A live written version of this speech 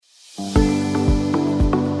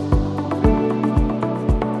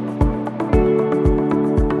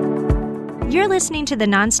listening to the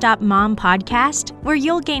Nonstop Mom podcast, where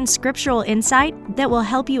you'll gain scriptural insight that will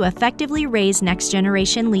help you effectively raise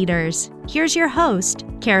next-generation leaders. Here's your host,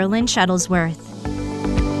 Carolyn Shuttlesworth.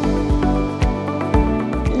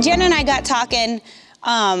 Jenna and I got talking.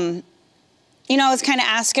 I was kind of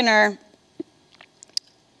asking her,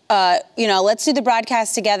 let's do the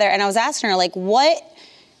broadcast together. And I was asking her, like, what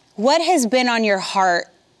has been on your heart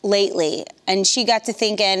lately? And she got to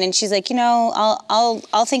thinking, and she's like,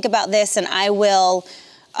 I'll think about this, and I will,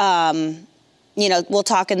 we'll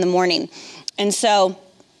talk in the morning. And so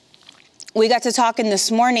we got to talking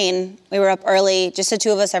this morning. We were up early, just the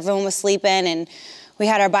two of us. Everyone was sleeping, and we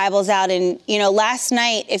had our Bibles out. And, last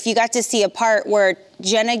night, if you got to see a part where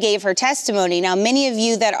Jenna gave her testimony. Now, many of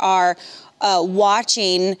you that are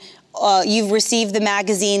watching, you've received the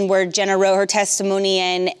magazine where Jenna wrote her testimony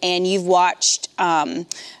in, and you've watched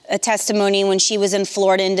a testimony when she was in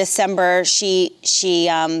Florida in December. She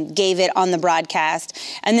gave it on the broadcast.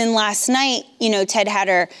 And then last night, Ted had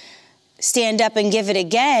her stand up and give it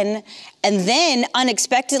again. And then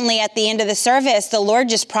unexpectedly at the end of the service, the Lord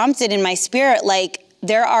just prompted in my spirit, like,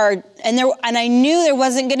 and I knew there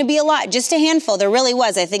wasn't going to be a lot, just a handful. There really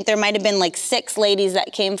was. I think there might have been like 6 ladies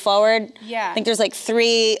that came forward. Yeah. I think there's like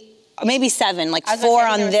 3, maybe 7, like 4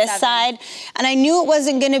 on this side. And I knew it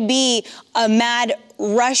wasn't going to be a mad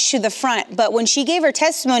rush to the front. But when she gave her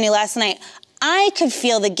testimony last night, I could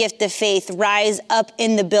feel the gift of faith rise up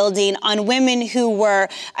in the building on women who were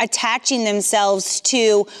attaching themselves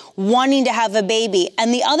to wanting to have a baby.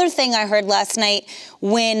 And the other thing I heard last night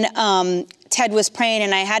when Ted was praying,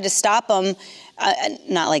 and I had to stop him,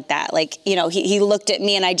 not like that. Like, he looked at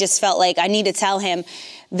me, and I just felt like I need to tell him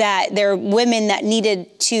that there are women that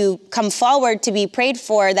needed to come forward to be prayed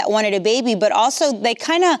for that wanted a baby, but also they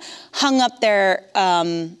kind of hung up their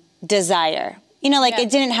desire. It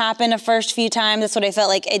didn't happen the first few times. That's what I felt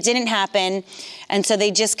like. It didn't happen. And so they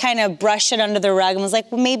just kind of brushed it under the rug and was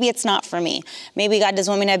like, well, maybe it's not for me. Maybe God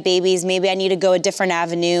doesn't want me to have babies. Maybe I need to go a different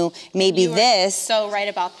avenue. Maybe this. So right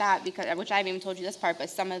about that, which I haven't even told you this part, but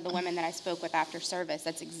some of the women that I spoke with after service,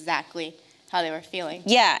 that's exactly how they were feeling.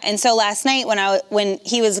 Yeah. And so last night when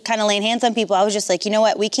he was kind of laying hands on people, I was just like, you know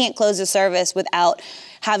what? We can't close the service without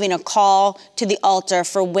having a call to the altar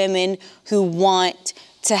for women who want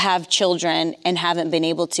to have children and haven't been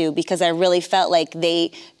able to, because I really felt like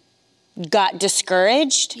they got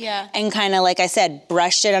discouraged and kind of, like I said,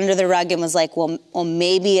 brushed it under the rug and was like, well,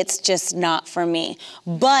 maybe it's just not for me.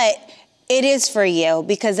 But it is for you,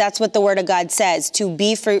 because that's what the Word of God says, to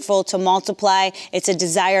be fruitful, to multiply. It's a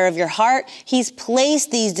desire of your heart. He's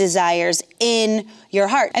placed these desires in your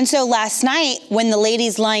heart. And so last night when the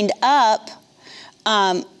ladies lined up,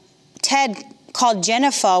 Ted called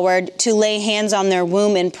Jenna forward to lay hands on their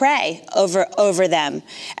womb and pray over them.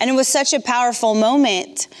 And it was such a powerful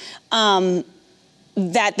moment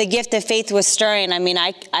that the gift of faith was stirring. I mean,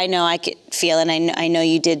 I know I could feel it, and I know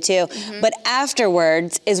you did too. Mm-hmm. But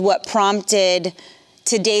afterwards is what prompted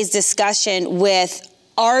today's discussion with,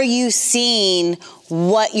 are you seeing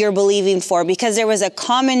what you're believing for? Because there was a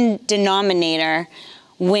common denominator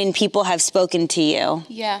when people have spoken to you.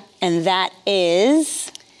 Yeah. And that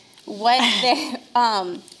is what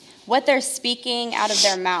they're speaking out of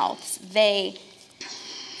their mouths.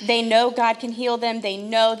 They know God can heal them. They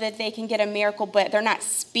know that they can get a miracle, but they're not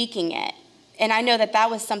speaking it. And I know that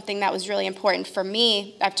was something that was really important for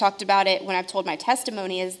me. I've talked about it when I've told my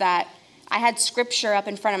testimony, is that I had scripture up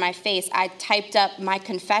in front of my face. I typed up my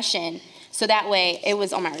confession, so that way it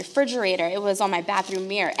was on my refrigerator. It was on my bathroom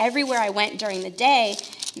mirror. Everywhere I went during the day,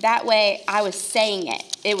 that way I was saying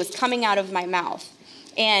it. It was coming out of my mouth.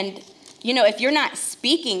 And, if you're not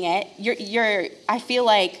speaking it, I feel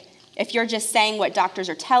like if you're just saying what doctors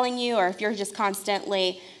are telling you, or if you're just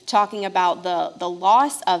constantly talking about the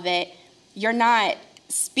loss of it, you're not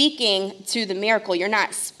speaking to the miracle. You're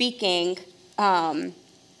not speaking, I'm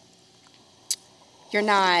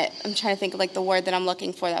trying to think of like the word that I'm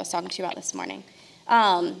looking for that I was talking to you about this morning.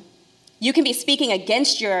 You can be speaking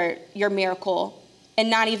against your miracle and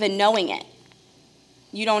not even knowing it.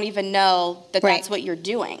 You don't even know that that's what you're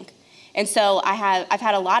doing. And so I've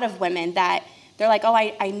had a lot of women that they're like, oh,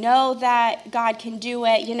 I know that God can do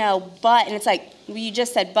it, but, and it's like, well, you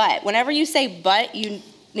just said but. Whenever you say but, you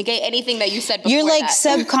negate anything that you said before. You're like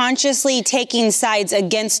subconsciously taking sides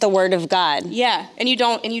against the Word of God. Yeah, and you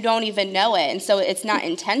don't even know it, and so it's not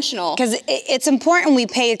intentional. Because it's important we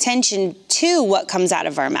pay attention to what comes out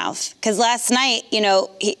of our mouth. Because last night,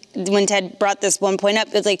 when Ted brought this one point up,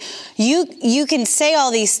 it's like you can say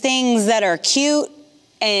all these things that are cute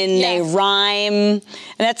and they rhyme. And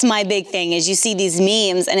that's my big thing is you see these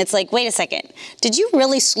memes and it's like, wait a second, did you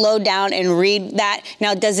really slow down and read that?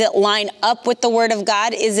 Now, does it line up with the Word of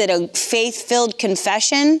God? Is it a faith-filled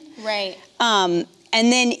confession? Right. And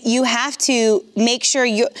then you have to make sure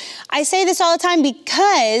I say this all the time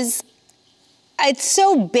because it's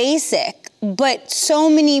so basic, but so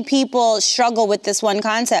many people struggle with this one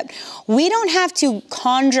concept. We don't have to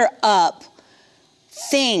conjure up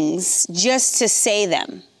things just to say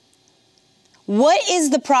them. What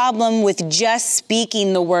is the problem with just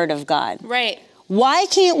speaking the Word of God? Right. Why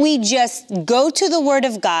can't we just go to the Word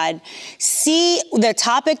of God, see the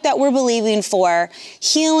topic that we're believing for,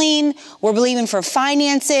 healing, we're believing for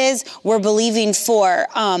finances, we're believing for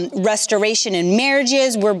restoration in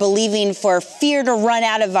marriages, we're believing for fear to run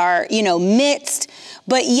out of our, midst,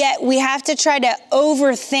 but yet we have to try to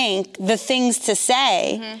overthink the things to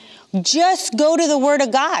say. Mm-hmm. Just go to the Word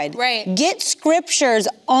of God. Right. Get scriptures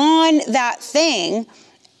on that thing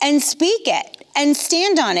and speak it. And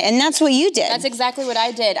stand on it. And that's what you did. That's exactly what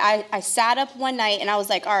I did. I sat up one night and I was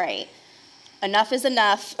like, all right, enough is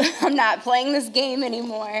enough. I'm not playing this game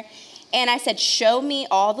anymore. And I said, show me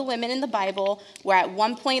all the women in the Bible where at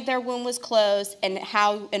one point their womb was closed and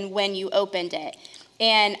how and when you opened it.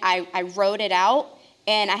 And I wrote it out,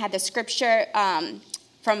 and I had the scripture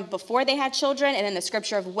from before they had children and then the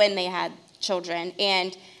scripture of when they had children.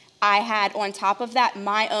 And I had on top of that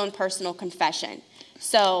my own personal confession.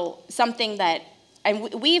 So something that, and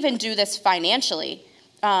we even do this financially.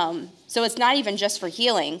 So it's not even just for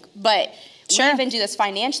healing, but Sure. We even do this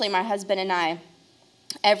financially. My husband and I,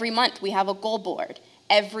 every month we have a goal board.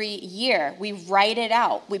 Every year we write it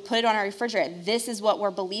out. We put it on our refrigerator. This is what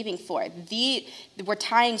we're believing for. We're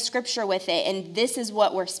tying scripture with it, and this is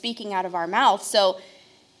what we're speaking out of our mouth. So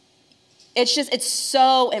it's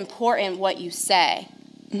so important what you say.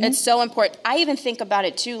 Mm-hmm. It's so important. I even think about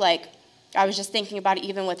it too, like, I was just thinking about it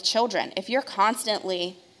even with children. If you're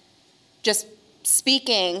constantly just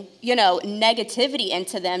speaking, negativity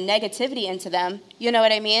into them, you know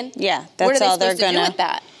what I mean? Yeah, that's all they're going to do with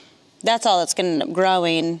that? That's all that's going to end up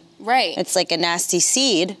growing. Right. It's like a nasty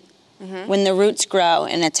seed when the roots grow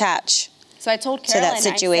and attach So I told Carolyn, to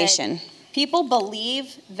that situation. I said, people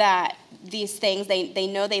believe that these things, they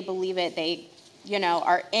know they believe it, they,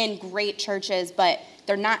 are in great churches, but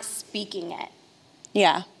they're not speaking it.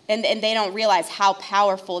 Yeah. And they don't realize how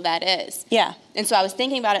powerful that is. Yeah. And so I was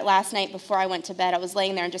thinking about it last night before I went to bed. I was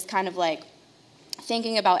laying there and just kind of like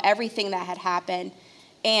thinking about everything that had happened.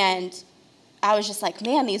 And I was just like,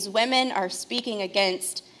 man, these women are speaking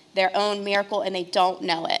against their own miracle and they don't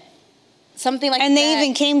know it. Something like that. And they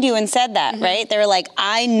even came to you and said that, right? They were like,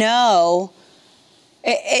 I know.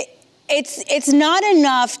 It's not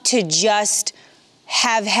enough to just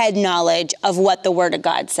have head knowledge of what the Word of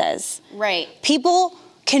God says. Right. People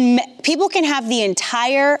can have the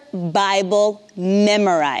entire Bible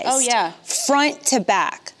memorized. Oh, yeah. Front to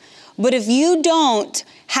back. But if you don't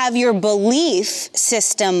have your belief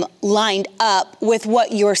system lined up with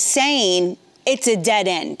what you're saying, it's a dead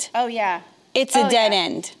end. Oh, yeah. It's a dead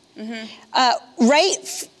end. Mm-hmm.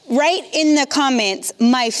 Write in the comments,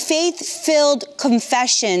 my faith-filled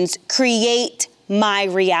confessions create my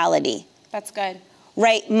reality. That's good.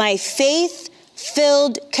 Right? My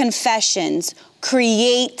faith-filled confessions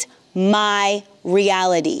create my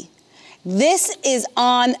reality. This is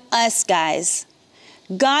on us, guys.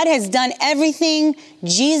 God has done everything.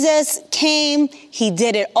 Jesus came. He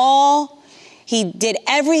did it all. He did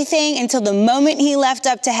everything until the moment he left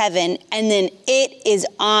up to heaven, and then it is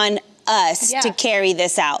on us to carry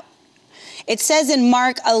this out. It says in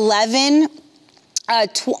Mark 11,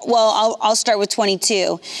 I'll start with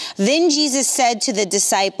 22. Then Jesus said to the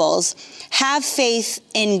disciples, have faith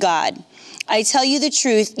in God. I tell you the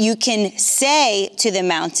truth, you can say to the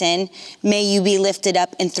mountain, may you be lifted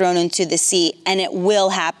up and thrown into the sea, and it will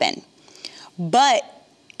happen. But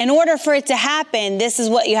in order for it to happen, this is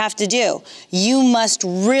what you have to do. You must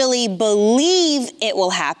really believe it will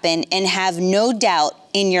happen and have no doubt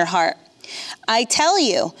in your heart. I tell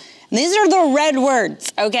you, these are the red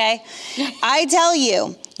words, okay? I tell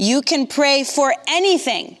you, you can pray for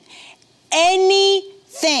anything. And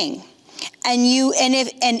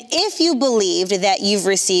if you believed that you've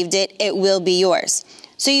received it, it will be yours.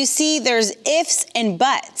 So you see, there's ifs and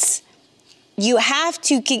buts. You have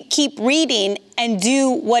to keep reading and do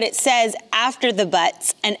what it says after the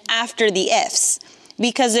buts and after the ifs,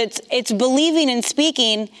 because it's believing and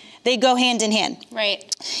speaking, they go hand in hand. Right.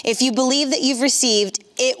 If you believe that you've received,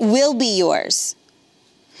 it will be yours.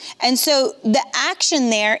 And so the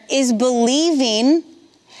action there is believing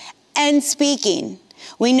and speaking.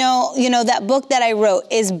 We know, that book that I wrote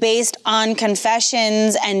is based on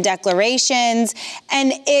confessions and declarations,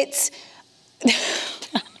 and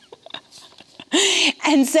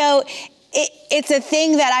and so it's a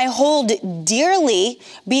thing that I hold dearly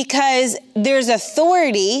because there's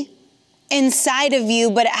authority inside of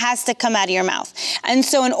you, but it has to come out of your mouth. And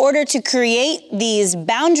so in order to create these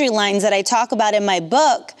boundary lines that I talk about in my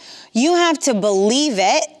book, you have to believe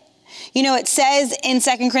it. It says in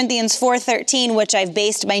 2 Corinthians 4:13, which I've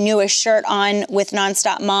based my newest shirt on with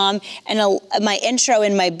Nonstop Mom and my intro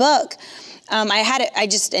in my book. I had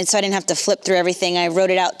it, so I didn't have to flip through everything. I wrote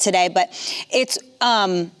it out today, but it's,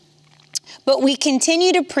 but we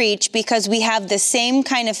continue to preach because we have the same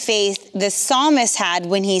kind of faith the psalmist had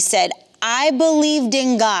when he said, I believed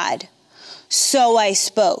in God, so I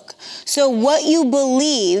spoke. So what you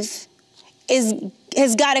believe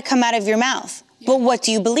has got to come out of your mouth. Yeah. But what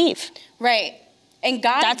do you believe? Right. And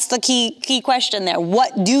God... That's the key question there.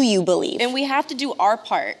 What do you believe? And we have to do our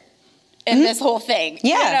part in this whole thing.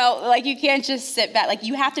 Yeah. You can't just sit back.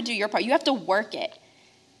 You have to do your part. You have to work it.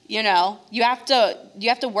 You have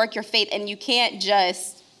to work your faith, and you can't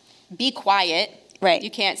just be quiet. Right. You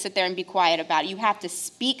can't sit there and be quiet about it. You have to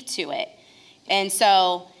speak to it. And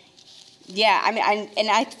so, yeah,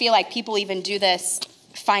 I feel like people even do this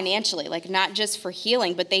financially, not just for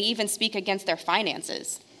healing, but they even speak against their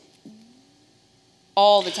finances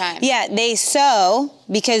all the time. Yeah, they sow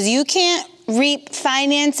because you can't reap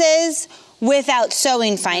finances without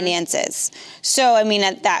sowing finances. So,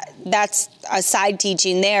 that's a side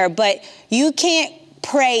teaching there, but you can't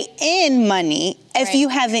pray in money if you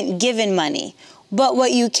haven't given money. But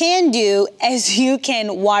what you can do is you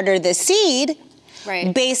can water the seed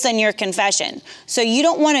based on your confession. So you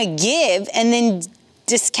don't want to give and then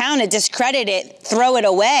discount it, discredit it, throw it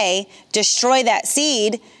away, destroy that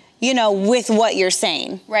seed, with what you're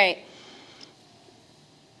saying. Right.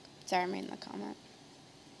 Sorry, I made the comment.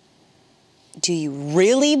 Do you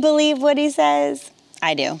really believe what he says?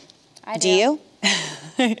 I do. I do. Do you?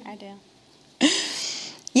 I do.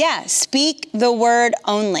 Yeah, speak the word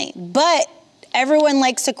only. But everyone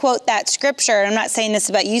likes to quote that scripture. I'm not saying this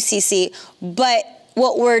about UCC, but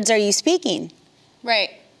what words are you speaking? Right.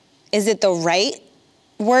 Is it the right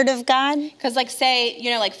word of God? Because say,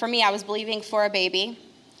 for me, I was believing for a baby,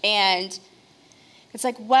 and it's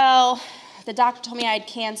the doctor told me I had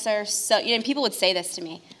cancer. So, and people would say this to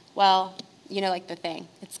me. Well, the thing,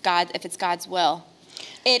 it's God, if it's God's will.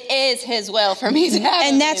 It is his will for me to have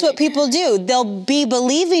And that's what people do. They'll be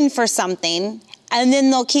believing for something, and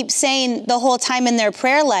then they'll keep saying the whole time in their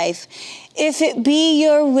prayer life, if it be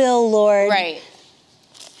your will, Lord. Right.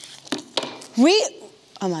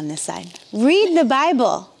 I'm on this side. Read the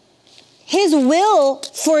Bible. His will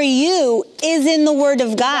for you is in the Word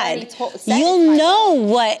of God. You'll know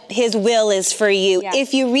what his will is for you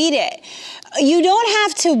if you read it. You don't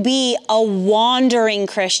have to be a wandering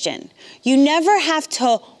Christian. You never have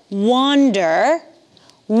to wonder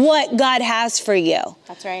what God has for you.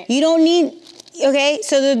 That's right. You don't need,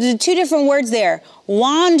 so the two different words there,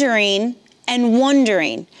 wandering and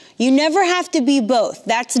wondering. You never have to be both.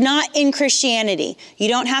 That's not in Christianity. You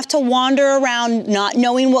don't have to wander around not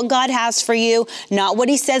knowing what God has for you, not what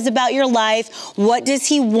he says about your life. What does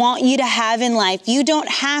he want you to have in life? You don't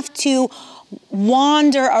have to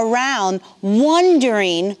wander around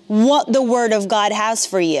wondering what the Word of God has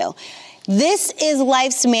for you. This is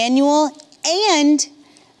Life's Manual and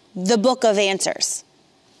the Book of Answers.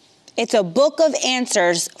 It's a book of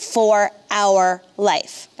answers for our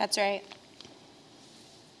life. That's right.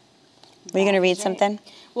 Were you going to read something?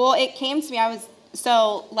 Well, it came to me.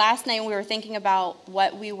 So last night when we were thinking about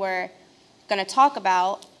what we were going to talk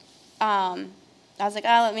about, I was like,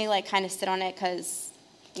 let me kind of sit on it because,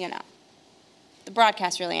 the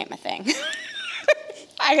broadcast really ain't my thing.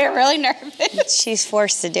 I get really nervous. She's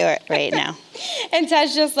forced to do it right now. And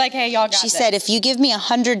Ted's just like, hey, y'all got She this. said, if you give me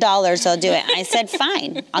 $100, I'll do it. I said,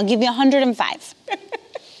 fine. I'll give you 105.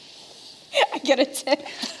 I get a tip.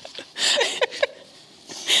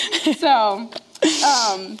 So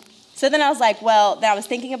then I was like, then I was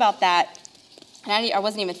thinking about that. And I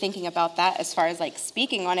wasn't even thinking about that as far as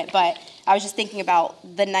speaking on it, but I was just thinking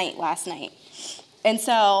about the night last night. And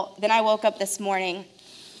so then I woke up this morning,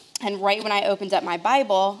 and right when I opened up my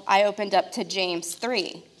Bible, I opened up to James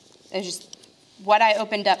 3. It's just what I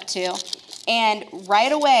opened up to. And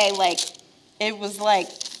right away, it was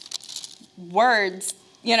words,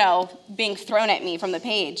 being thrown at me from the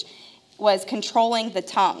page, was controlling the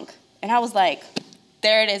tongue. And I was like,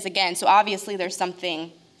 there it is again. So obviously there's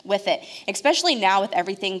something with it. Especially now with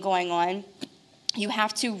everything going on, you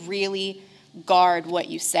have to really guard what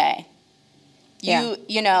you say.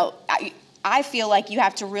 I feel like you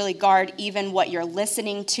have to really guard even what you're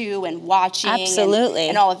listening to and watching. Absolutely.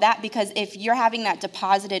 And all of that, because if you're having that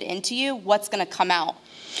deposited into you, what's going to come out?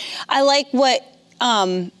 I like what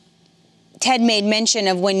Ted made mention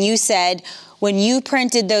of when you said, when you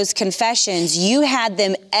printed those confessions, you had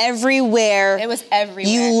them everywhere. It was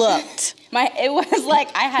everywhere. You looked. It was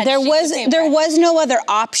like I had. There was no other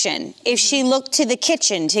option. If she looked to the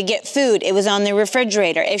kitchen to get food, it was on the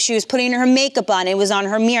refrigerator. If she was putting her makeup on, it was on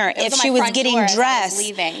her mirror. If she was getting dressed,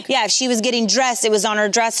 if she was getting dressed, it was on her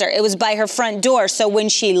dresser. It was by her front door. So when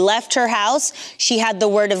she left her house, she had the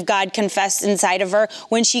word of God confessed inside of her.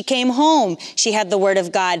 When she came home, she had the word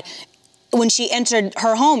of God. When she entered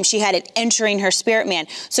her home, she had it entering her spirit man.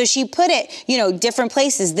 So she put it, different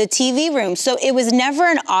places, the TV room. So it was never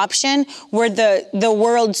an option where the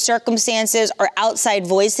world circumstances or outside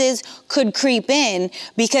voices could creep in,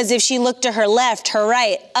 because if she looked to her left, her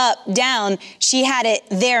right, up, down, she had it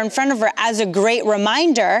there in front of her as a great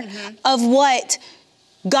reminder of what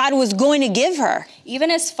God was going to give her.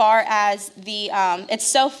 Even as far as it's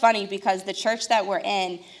so funny because the church that we're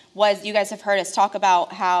in you guys have heard us talk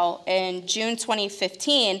about how in June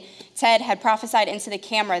 2015, Ted had prophesied into the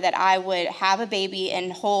camera that I would have a baby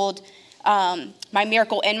and hold my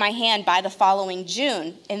miracle in my hand by the following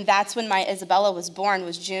June. And that's when my Isabella was born,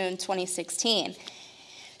 was June 2016.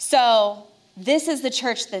 So this is the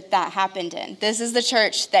church that happened in. This is the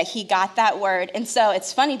church that he got that word. And so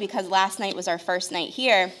it's funny because last night was our first night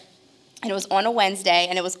here. And it was on a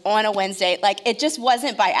Wednesday, like, it just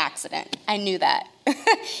wasn't by accident. I knew that.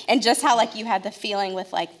 And just how, like, you had the feeling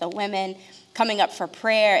with, like, the women coming up for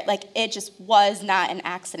prayer, like, it just was not an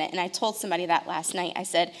accident. And I told somebody that last night. I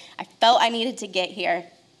said, I felt I needed to get here.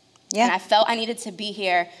 Yeah. And I felt I needed to be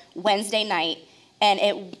here Wednesday night.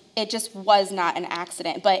 And it just was not an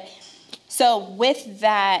accident. But so with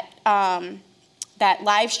that, that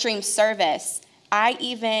live stream service, I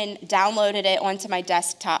even downloaded it onto my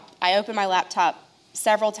desktop. I opened my laptop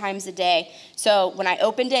several times a day. So when I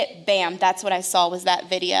opened it, bam, that's what I saw was that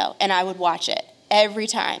video. And I would watch it every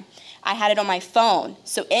time. I had it on my phone.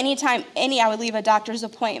 So anytime I would leave a doctor's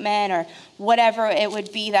appointment or whatever it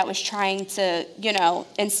would be that was trying to,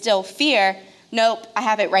 instill fear, nope, I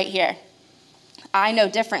have it right here. I know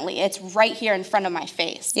differently. It's right here in front of my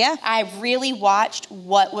face. Yeah. I really watched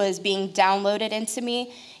what was being downloaded into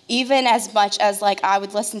me, even as much as, like, I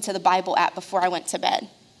would listen to the Bible app before I went to bed.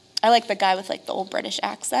 I like the guy with, like, the old British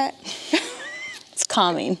accent. It's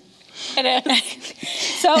calming. It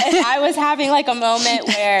is. So if I was having, like, a moment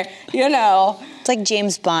where, It's like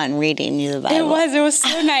James Bond reading you the Bible. It was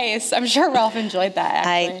so nice. I'm sure Ralph enjoyed that,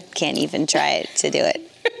 actually. I can't even try to do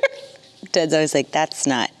it. Ted's always like, that's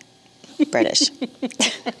not British.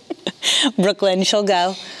 Brooklyn, she'll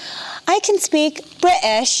go, I can speak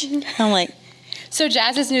British. I'm like, so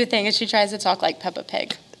Jazz's new thing is she tries to talk like Peppa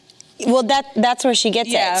Pig. Well, that's where she gets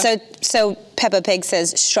it. So Peppa Pig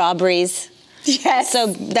says strawberries. Yes. So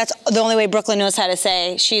that's the only way Brooklyn knows how to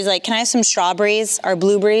say. She's like, can I have some strawberries or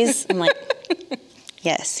blueberries? I'm like,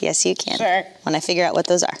 yes, you can. Sure. When I figure out what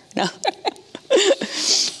those are. No.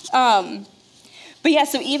 But yeah,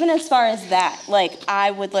 so even as far as that, like,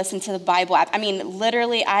 I would listen to the Bible app. I mean,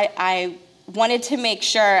 literally, I wanted to make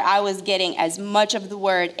sure I was getting as much of the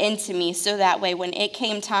word into me so that way when it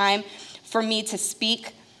came time for me to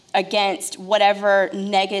speak against whatever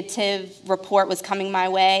negative report was coming my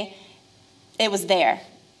way, it was there.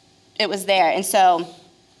 It was there. And so,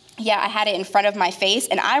 yeah, I had it in front of my face,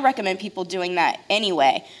 and I recommend people doing that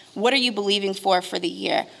anyway. What are you believing for the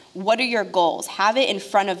year? What are your goals? Have it in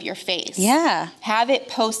front of your face. Yeah. Have it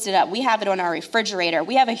posted up. We have it on our refrigerator.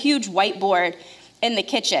 We have a huge whiteboard in the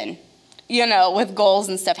kitchen, with goals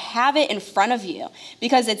and stuff. Have it in front of you,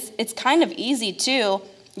 because it's kind of easy too.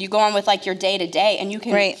 You go on with, like, your day-to-day, and you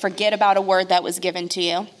can forget about a word that was given to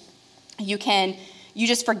you. You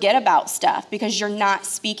just forget about stuff because you're not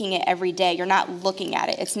speaking it every day. You're not looking at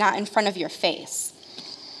it. It's not in front of your face.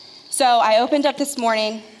 So I opened up this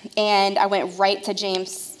morning, and I went right to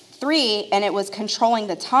James 3, and it was controlling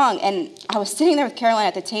the tongue. And I was sitting there with Caroline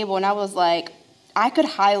at the table, and I was like, I could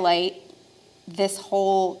highlight this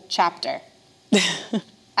whole chapter.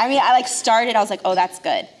 I mean, I started, I was like, oh, that's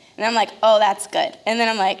good. And I'm like, oh, that's good. And then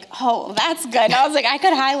I'm like, oh, that's good. And I was like, I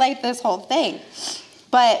could highlight this whole thing.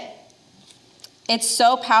 But it's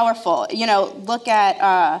so powerful. Look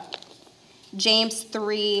at James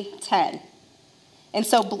 3:10. And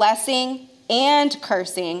so blessing and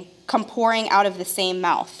cursing come pouring out of the same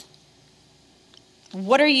mouth.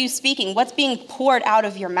 What are you speaking? What's being poured out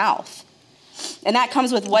of your mouth? And that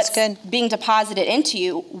comes with what's being deposited into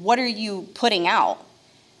you. What are you putting out?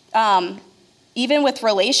 Even with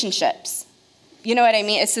relationships. You know what I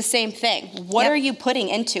mean? It's the same thing. What are you putting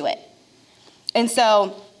into it? And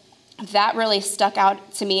so that really stuck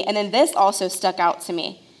out to me. And then this also stuck out to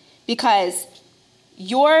me because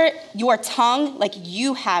your tongue, like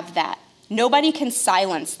you have that. Nobody can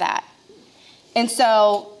silence that. And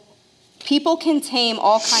so people can tame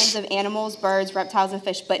all kinds of animals, birds, reptiles, and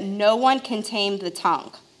fish, but no one can tame the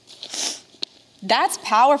tongue. That's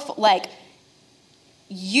powerful. Like,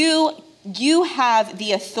 you have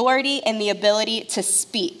the authority and the ability to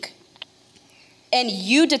speak. And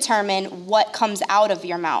you determine what comes out of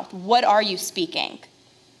your mouth. What are you speaking?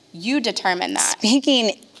 You determine that.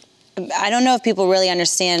 Speaking, I don't know if people really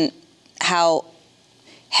understand how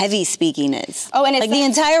heavy speaking is. Oh, and it's like the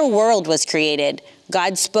entire world was created.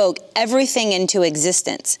 God spoke everything into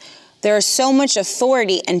existence. There is so much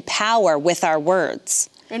authority and power with our words.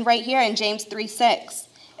 And right here in James 3:6,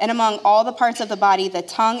 and among all the parts of the body, the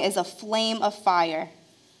tongue is a flame of fire.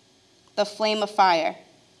 The flame of fire.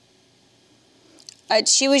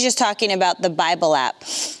 She was just talking about the Bible app,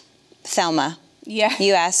 Thelma. Yeah.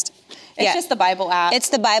 You asked. It's just the Bible app. It's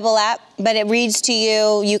the Bible app, but it reads to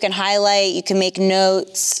you. You can highlight. You can make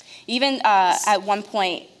notes. Even at one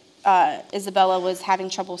point, Isabella was having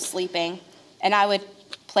trouble sleeping, and I would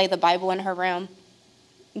play the Bible in her room,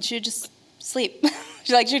 and she would just sleep.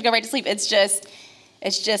 She'd go right to sleep. It's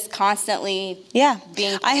just constantly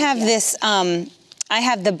being. I have this. I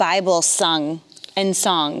have the Bible sung in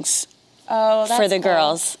songs. Oh, that's for the cool.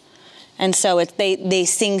 girls, and so they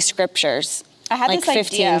sing scriptures. I had like this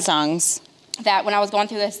 15 idea songs. That when I was going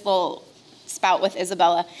through this little spout with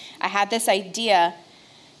Isabella, I had this idea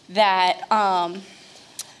that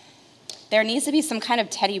there needs to be some kind of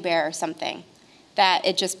teddy bear or something that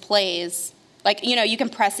it just plays. Like, you can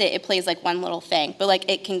press it, it plays like one little thing, but like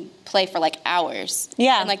it can play for like hours.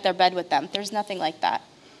 Yeah. In like their bed with them. There's nothing like that.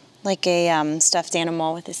 Like a stuffed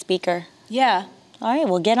animal with a speaker. Yeah. All right,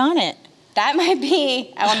 well, get on it. That might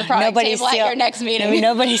be on the product table at your next meeting.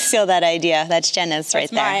 Nobody steal that idea. That's Jenna's right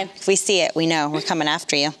there. Mine. If we see it, we know we're coming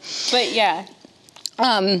after you. But yeah.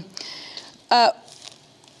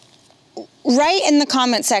 Write in the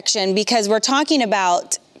comment section, because we're talking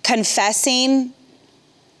about confessing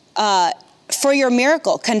for your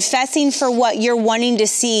miracle, confessing for what you're wanting to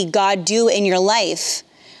see God do in your life.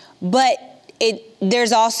 But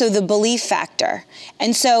there's also the belief factor.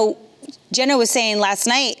 And so Jenna was saying last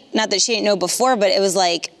night, not that she didn't know before, but it was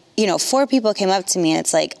like, 4 people came up to me and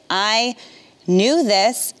it's like, I knew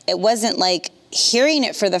this. It wasn't like hearing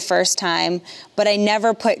it for the first time, but I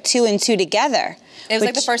never put 2 and 2 together. It was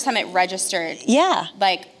like the first time it registered. Yeah.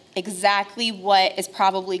 Like exactly what is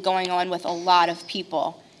probably going on with a lot of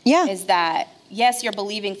people. Yeah. Is that, yes, you're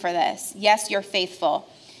believing for this. Yes, you're faithful.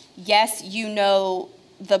 Yes, you know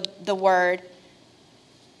the word,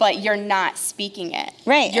 but you're not speaking it.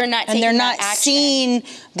 Right. You're not taking and they're not that action. seeing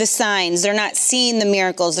the signs. They're not seeing the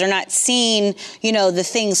miracles. They're not seeing, the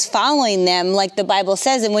things following them like the Bible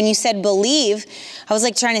says. And when you said believe, I was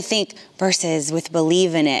like trying to think verses with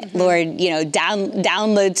believe in it. Mm-hmm. Lord,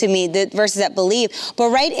 download to me the verses that believe. But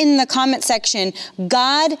right in the comment section,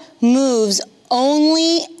 God moves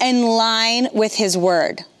only in line with his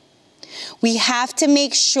word. We have to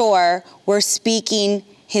make sure we're speaking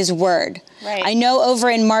his word. Right. I know over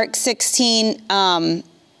in Mark 16,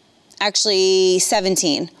 actually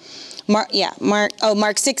 17. Mark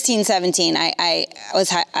 16, 17. I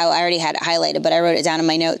already had it highlighted, but I wrote it down in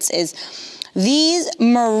my notes. Is these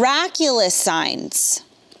miraculous signs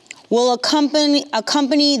will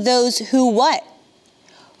accompany those who what?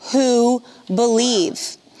 Who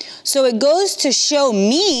believe. So it goes to show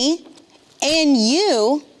me and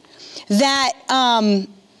you that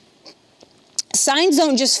signs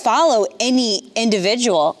don't just follow any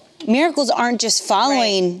individual. Miracles aren't just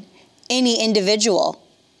following any individual.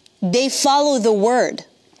 They follow the word.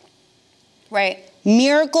 Right.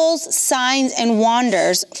 Miracles, signs, and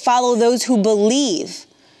wonders follow those who believe.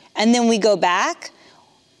 And then we go back.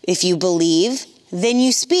 If you believe, then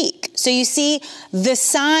you speak. So you see, the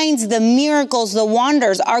signs, the miracles, the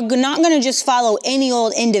wonders are not going to just follow any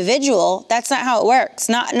old individual. That's not how it works.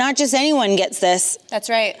 Not just anyone gets this. That's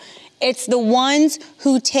right. It's the ones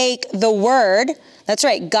who take the word. That's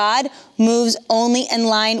right. God moves only in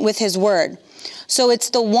line with his word. So it's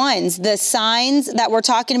the signs that we're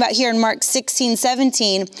talking about here in Mark 16,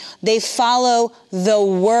 17, they follow the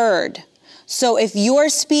word. So if you're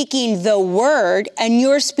speaking the word and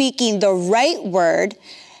you're speaking the right word,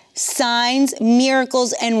 signs,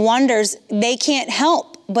 miracles, and wonders, they can't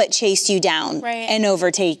help but chase you down and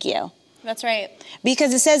overtake you. That's right.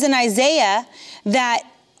 Because it says in Isaiah that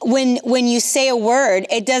when you say a word,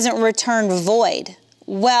 it doesn't return void.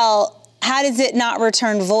 Well, how does it not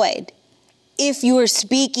return void? if you are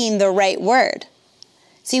speaking the right word.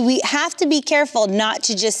 See, we have to be careful not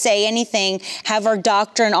to just say anything, have our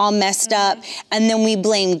doctrine all messed up, and then we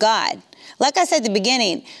blame God. Like I said at the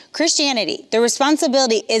beginning, Christianity, the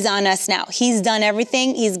responsibility is on us now. He's done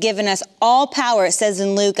everything. He's given us all power. It says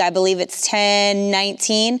in Luke, I believe it's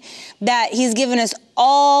 10:19, that he's given us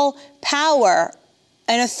all power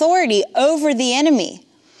and authority over the enemy.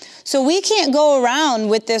 So we can't go around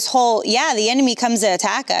with this whole, the enemy comes to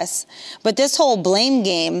attack us, but this whole blame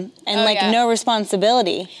game and no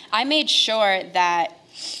responsibility. I made sure that,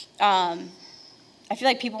 I feel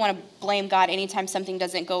like people want to blame God anytime something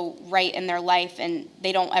doesn't go right in their life, and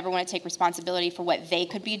they don't ever want to take responsibility for what they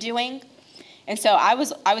could be doing. And so I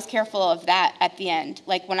was careful of that at the end.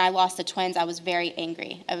 Like when I lost the twins, I was very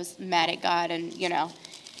angry. I was mad at God, and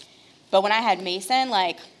But when I had Mason,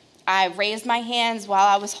 I raised my hands while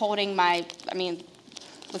I was holding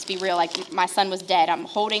let's be real, my son was dead. I'm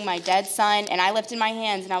holding my dead son, and I lifted my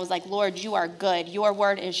hands, and I was like, Lord, you are good. Your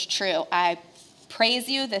word is true. I praise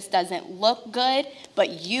you. This doesn't look good, but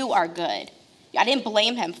you are good. I didn't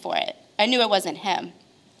blame him for it. I knew it wasn't him,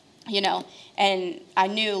 and I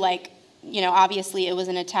knew, obviously it was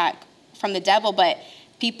an attack from the devil, but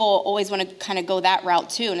people always want to kind of go that route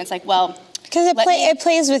too, and it's like, well, because it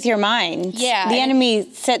plays with your mind. Yeah. The enemy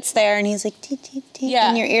sits there and he's like,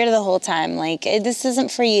 in your ear the whole time. This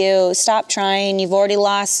isn't for you. Stop trying. You've already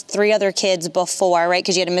lost 3 other kids before, right?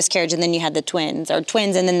 Because you had a miscarriage and then you had the twins, or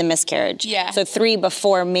twins and then the miscarriage. Yeah. So 3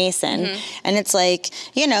 before Mason. And it's like,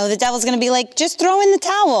 the devil's going to be like, just throw in the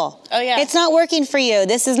towel. Oh, yeah. It's not working for you.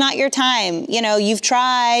 This is not your time. You've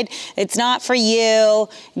tried. It's not for you.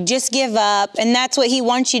 Just give up. And that's what he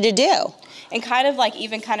wants you to do. And kind of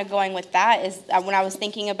even kind of going with that is when I was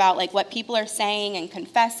thinking about what people are saying and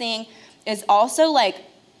confessing is also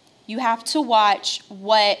you have to watch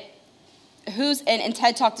and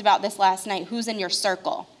Ted talked about this last night, who's in your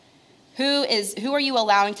circle. Who are you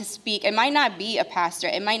allowing to speak? It might not be a pastor.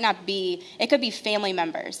 It could be family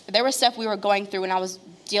members. There was stuff we were going through when I was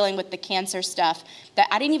dealing with the cancer stuff that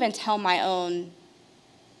I didn't even tell my own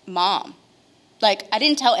mom. I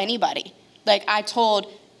didn't tell anybody. I told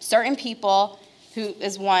certain people, who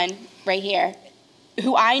is one right here,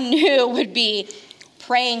 who I knew would be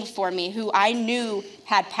praying for me, who I knew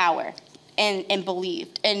had power and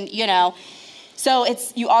believed. And, so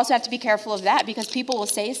you also have to be careful of that, because people will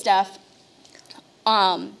say stuff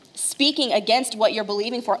speaking against what you're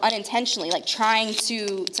believing for unintentionally, trying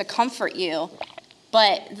to comfort you.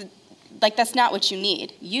 But, that's not what you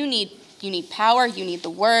need. You need power. You need the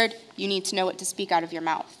word. You need to know what to speak out of your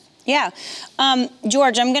mouth. Yeah.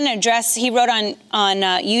 George, I'm going to address, he wrote on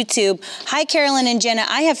YouTube, hi, Carolyn and Jenna.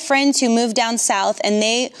 I have friends who moved down south, and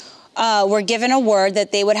they were given a word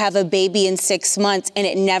that they would have a baby in 6 months, and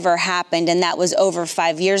it never happened, and that was over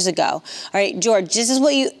 5 years ago. All right, George, this is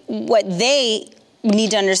what they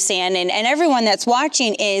need to understand, and everyone that's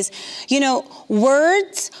watching is,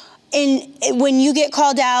 words, when you get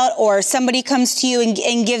called out or somebody comes to you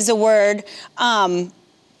and gives a word,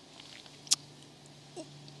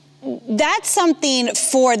 that's something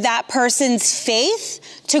for that person's faith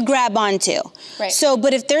to grab onto. Right. So,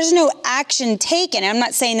 but if there's no action taken, I'm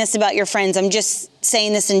not saying this about your friends, I'm just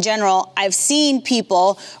saying this in general, I've seen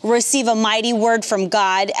people receive a mighty word from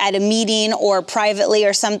God at a meeting or privately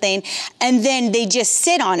or something, and then they just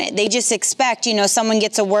sit on it. They just expect, someone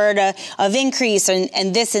gets a word of increase and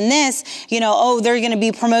this, they're going to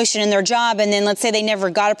be promotion in their job, and then let's say they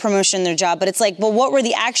never got a promotion in their job, but it's like, well, what were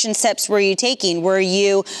the action steps were you taking? Were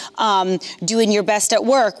you doing your best at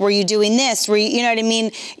work? Were you doing this? Were you know what I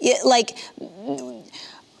mean?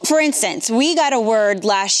 For instance, we got a word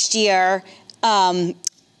last year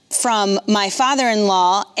from my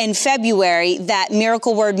father-in-law in February that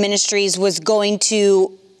Miracle Word Ministries was going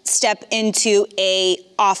to step into a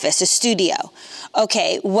studio.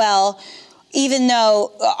 Okay, well, even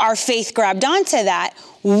though our faith grabbed onto that,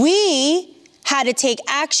 we had to take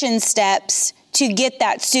action steps to get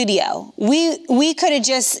that studio. We could have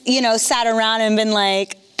just, sat around and been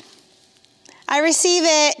like, I receive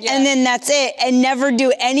it, and then that's it, and never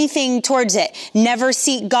do anything towards it. Never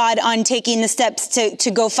seek God on taking the steps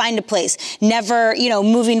to go find a place. Never,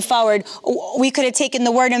 moving forward. We could have taken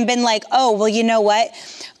the word and been like, oh, well, you know what?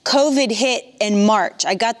 COVID hit in March.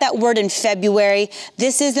 I got that word in February.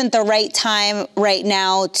 This isn't the right time right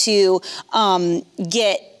now to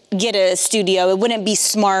get a studio. It wouldn't be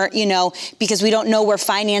smart, because we don't know where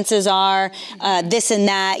finances are, this and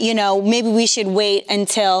that, maybe we should wait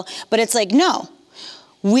until, but it's like, no.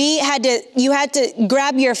 You had to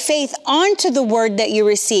grab your faith onto the word that you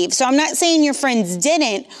received. So I'm not saying your friends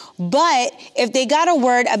didn't, but if they got a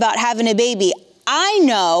word about having a baby, I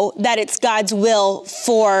know that it's God's will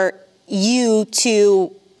for you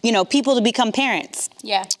to, people to become parents.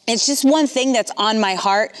 Yeah. It's just one thing that's on my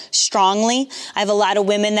heart strongly. I have a lot of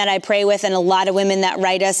women that I pray with and a lot of women that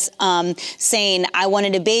write us saying, I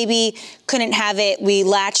wanted a baby, couldn't have it. We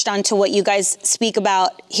latched onto what you guys speak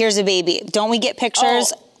about. Here's a baby. Don't we get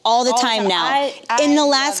pictures all the time now? In the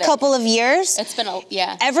last couple of years, it's been,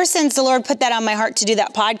 ever since the Lord put that on my heart to do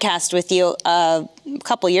that podcast with you a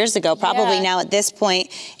couple years ago, probably now at this point,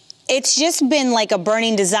 it's just been like a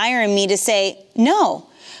burning desire in me to say, no.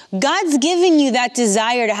 God's given you that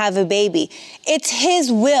desire to have a baby. It's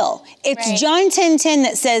his will. It's John 10:10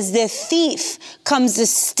 that says the thief comes to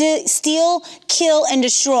steal, kill, and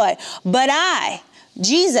destroy. But I,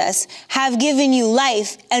 Jesus, have given you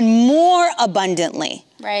life and more abundantly.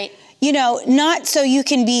 Right. Not so you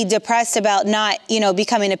can be depressed about not,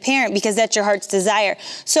 becoming a parent, because that's your heart's desire.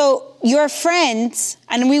 So your friends,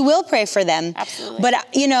 and we will pray for them. Absolutely. But,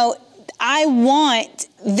 I want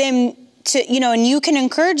them to, and you can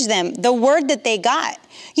encourage them. The word that they got,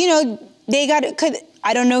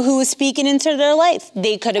 I don't know who was speaking into their life.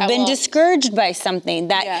 They could have been discouraged by something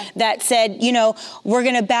that said, we're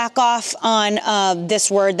going to back off on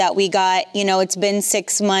this word that we got. It's been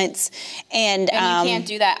 6 months. And you can't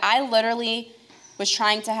do that. I literally was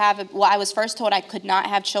trying to I was first told I could not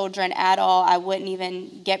have children at all. I wouldn't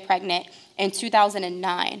even get pregnant in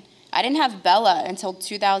 2009. I didn't have Bella until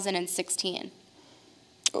 2016.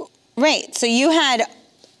 Right. So you had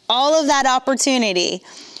all of that opportunity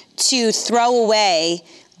to throw away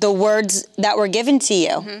the words that were given to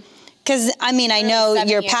you. Because, I know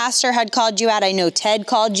your pastor had called you out. I know Ted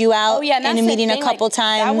called you out in a meeting a couple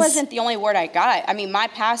times. That wasn't the only word I got. My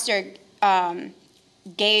pastor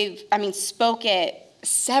spoke it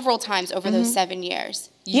several times over those 7 years.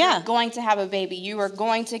 You're going to have a baby. You are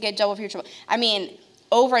going to get double for your trouble.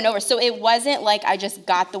 Over and over. So it wasn't like I just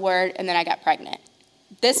got the word and then I got pregnant.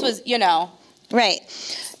 This was, Right.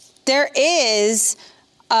 There is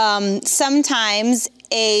sometimes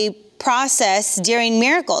a process during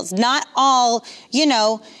miracles. Not all,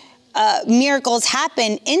 miracles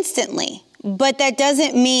happen instantly. But that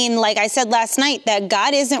doesn't mean, like I said last night, that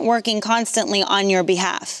God isn't working constantly on your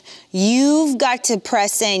behalf. You've got to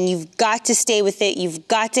press in. You've got to stay with it. You've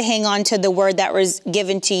got to hang on to the word that was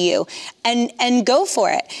given to you and go for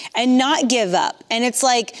it and not give up. And it's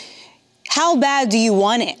like, how bad do you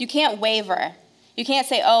want it? You can't waver. You can't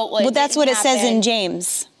say, well, that's what it says in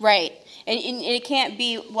James. Right. And it can't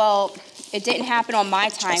be, it didn't happen on my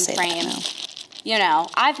time frame.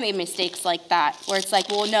 I've made mistakes like that where it's like,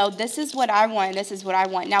 well, no, this is what I want. This is what I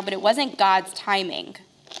want now, but it wasn't God's timing.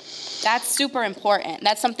 That's super important.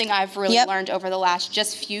 That's something I've really learned over the last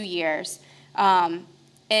just few years,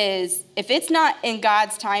 is if it's not in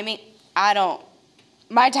God's timing,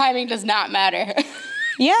 my timing does not matter.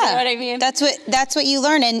 Yeah. You know what I mean? That's what you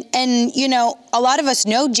learn. And a lot of us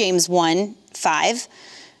know James 1:5,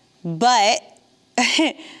 but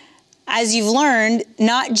as you've learned,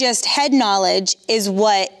 not just head knowledge is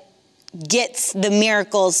what gets the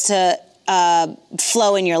miracles to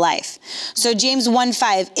flow in your life. So James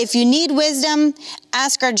 1:5, if you need wisdom,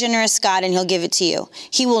 ask our generous God and he'll give it to you.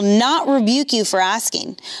 He will not rebuke you for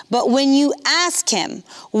asking. But when you ask him,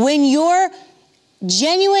 when you're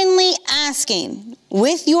genuinely asking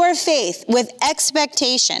with your faith, with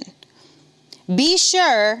expectation, be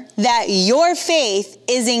sure that your faith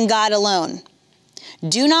is in God alone.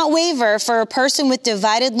 Do not waver, for a person with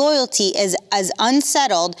divided loyalty is as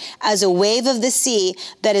unsettled as a wave of the sea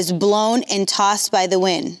that is blown and tossed by the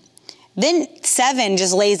wind. Then 7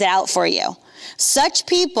 just lays it out for you. Such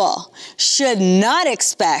people should not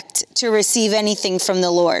expect to receive anything from the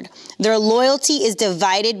Lord. Their loyalty is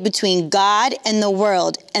divided between God and the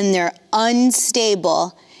world, and they're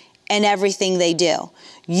unstable in everything they do.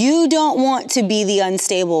 You don't want to be the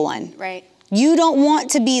unstable one. Right. You don't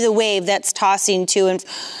want to be the wave that's tossing to and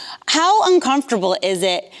how uncomfortable is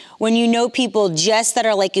it when you know people just that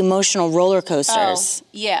are like emotional roller coasters? Oh,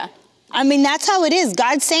 yeah. That's how it is.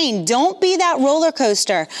 God's saying, don't be that roller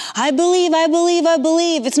coaster. I believe.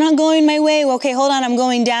 It's not going my way. Okay, hold on. I'm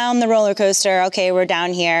going down the roller coaster. Okay, we're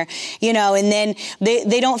down here. And then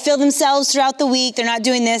they don't feel themselves throughout the week. They're not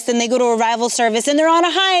doing this. Then they go to a revival service and they're on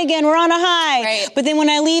a high again. We're on a high. Right. But then when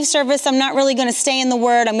I leave service, I'm not really going to stay in the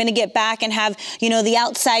word. I'm going to get back and have, the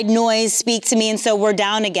outside noise speak to me. And so we're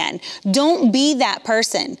down again. Don't be that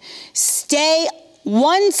person. Stay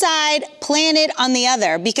one side planted on the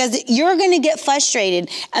other, because you're going to get frustrated,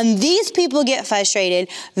 and these people get frustrated.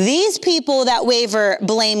 These people that waver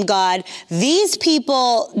blame God. These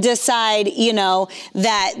people decide,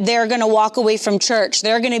 that they're going to walk away from church.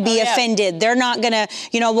 They're going to be offended. They're not going to,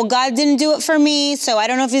 well, God didn't do it for me, so I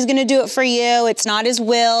don't know if he's going to do it for you. It's not his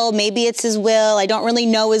will. Maybe it's his will. I don't really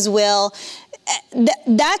know his will.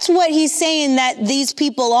 That's what he's saying that these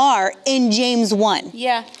people are in James 1.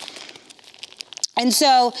 Yeah. And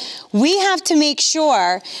so we have to make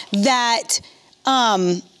sure that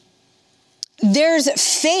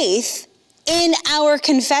there's faith in our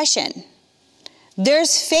confession.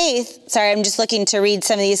 There's faith. Sorry, I'm just looking to read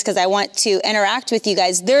some of these because I want to interact with you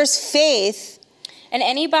guys. There's faith and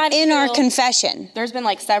anybody in our confession. There's been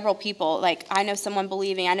several people, I know someone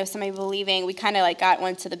believing, I know somebody believing. We kind of got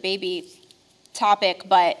into the baby topic,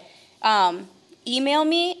 but email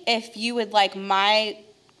me if you would like my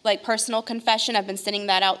personal confession. I've been sending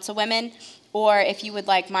that out to women, or if you would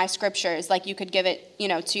like my scriptures, you could give it,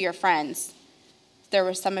 to your friends. There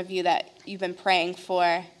were some of you that you've been praying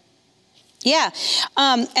for. Yeah.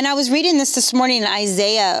 And I was reading this morning in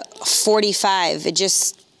Isaiah 45.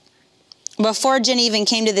 Before Jen even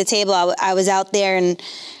came to the table, I was out there and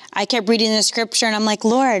I kept reading the scripture and I'm like,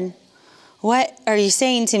 Lord, what are you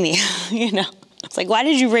saying to me? It's like, why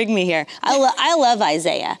did you bring me here? I love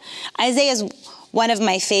Isaiah. Isaiah is one of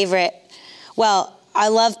my favorite. Well, I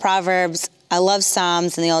love Proverbs. I love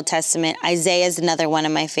Psalms in the Old Testament. Isaiah is another one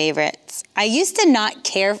of my favorites. I used to not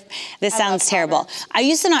care. This sounds terrible. I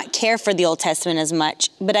used to not care for the Old Testament as much,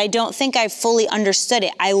 but I don't think I fully understood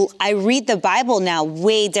it. I read the Bible now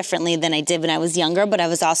way differently than I did when I was younger, but I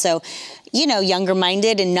was also, younger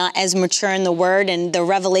minded and not as mature in the word, and the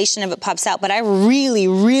revelation of it pops out. But I really,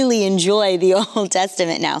 really enjoy the Old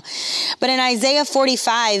Testament now. But in Isaiah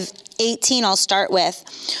 45:18, I'll start with,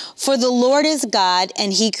 for the Lord is God,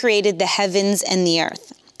 and he created the heavens and the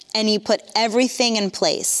earth, and he put everything in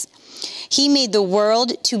place. He made the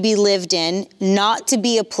world to be lived in, not to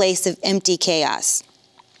be a place of empty chaos.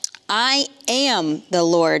 I am the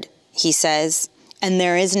Lord, he says, and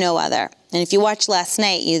there is no other. And if you watched last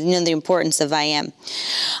night, you know the importance of I am.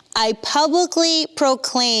 I publicly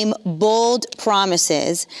proclaim bold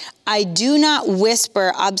promises. I do not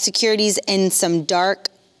whisper obscurities in some dark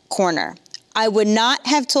corner. I would not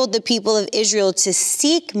have told the people of Israel to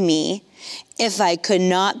seek me if I could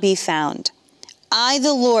not be found. I,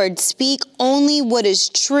 the Lord, speak only what is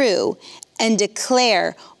true and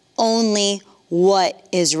declare only what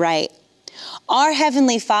is right. Our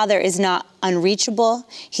Heavenly Father is not unreachable.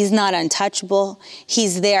 He's not untouchable.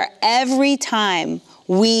 He's there every time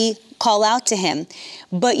we call out to him.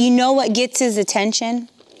 But you know what gets his attention?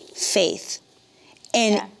 Faith.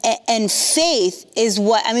 And faith is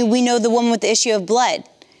what, we know the woman with the issue of blood.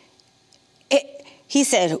 He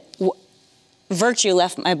said, virtue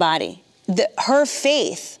left my body. Her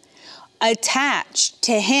faith attached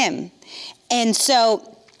to him. And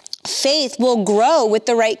so faith will grow with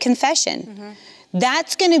the right confession. Mm-hmm.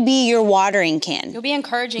 That's going to be your watering can. You'll be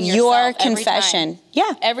encouraging yourself. Your confession. Every time.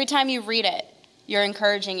 Yeah. Every time you read it, you're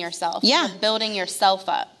encouraging yourself. Yeah. You're building yourself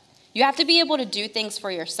up. You have to be able to do things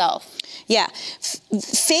for yourself. Yeah.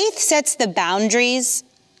 Faith sets the boundaries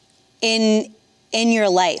in your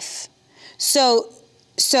life. So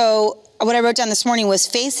what I wrote down this morning was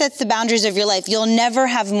faith sets the boundaries of your life. You'll never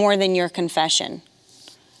have more than your confession.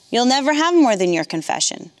 You'll never have more than your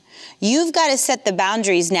confession. You've got to set the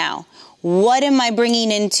boundaries now. What am I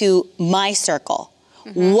bringing into my circle?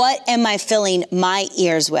 Mm-hmm. What am I filling my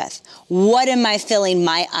ears with? What am I filling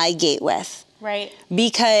my eye gate with? Right.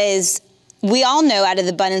 Because we all know out of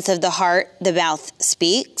the abundance of the heart, the mouth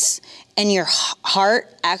speaks, and your heart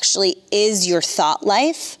actually is your thought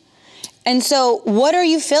life. And so what are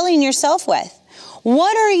you filling yourself with?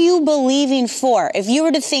 What are you believing for? If you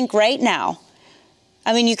were to think right now,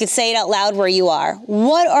 you could say it out loud where you are.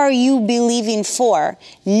 What are you believing for?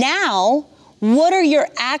 Now, what are your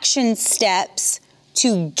action steps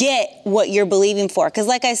to get what you're believing for? Because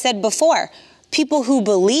like I said before, people who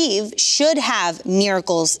believe should have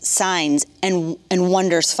miracles, signs, and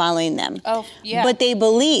wonders following them. Oh, yeah. But they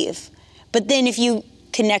believe. But then if you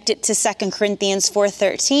connect it to 2 Corinthians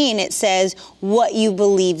 4:13, it says, what you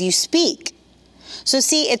believe you speak. So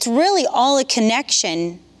see, it's really all a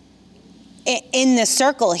connection in the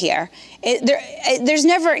circle here. There's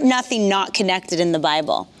never nothing not connected in the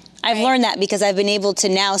Bible. I've learned that because I've been able to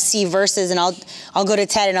now see verses, and I'll go to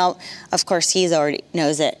Ted, and of course he's already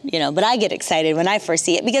knows it, but I get excited when I first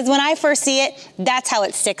see it, because when I first see it, that's how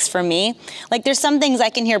it sticks for me. Like, there's some things I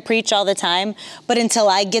can hear preach all the time, but until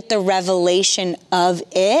I get the revelation of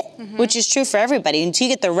it, which is true for everybody, until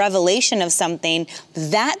you get the revelation of something,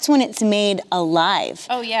 that's when it's made alive.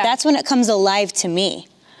 Oh, yeah. That's when it comes alive to me,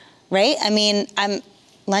 right? I mean, I'm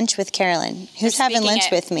lunch with Carolyn. Who's having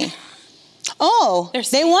lunch with me? Oh,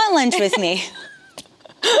 they want lunch with me.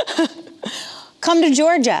 Come to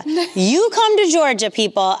Georgia. You come to Georgia,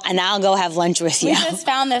 people, and I'll go have lunch with you. We just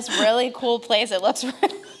found this really cool place. It looks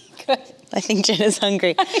really good. I think Jen is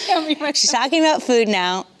hungry. She's talking about food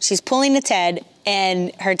now. She's pulling a Ted,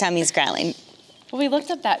 and her tummy's growling. Well, we looked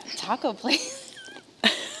up that taco place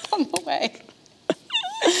on the way.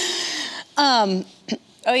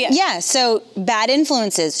 Oh, yeah. Yeah, so bad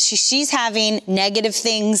influences. She's having negative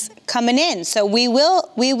things coming in. So we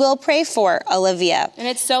will pray for Olivia. And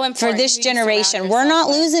it's so important. For this generation. We're not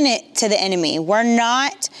losing it to the enemy. We're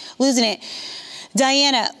not losing it.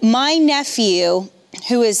 Diana, my nephew,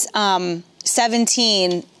 who is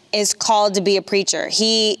 17, is called to be a preacher.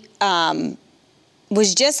 He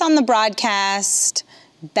was just on the broadcast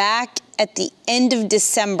back at the end of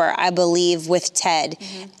December, I believe, with Ted.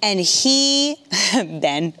 And he,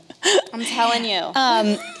 Ben. I'm telling you.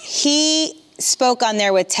 He spoke on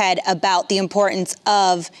there with Ted about the importance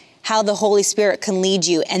of how the Holy Spirit can lead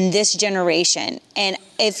you in this generation. And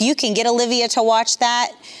if you can get Olivia to watch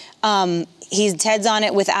that, Ted's on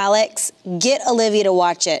it with Alex. Get Olivia to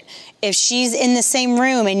watch it. If she's in the same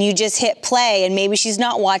room and you just hit play and maybe she's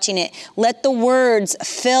not watching it, let the words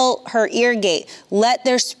fill her ear gate. Let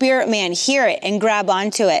their spirit man hear it and grab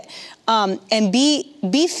onto it. And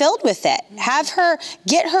be filled with it.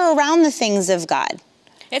 Get her around the things of God.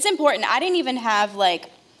 It's important. I didn't even have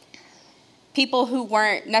people who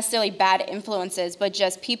weren't necessarily bad influences, but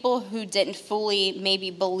just people who didn't fully maybe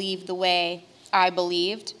believe the way I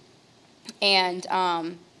believed. And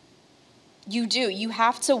you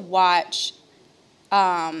have to watch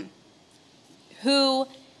who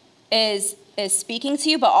is speaking to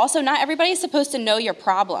you, but also not everybody is supposed to know your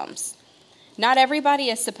problems. Not everybody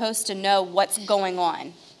is supposed to know what's going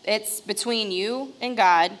on. It's between you and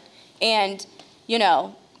God, and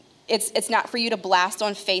it's not for you to blast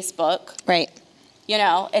on Facebook. Right.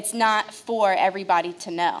 It's not for everybody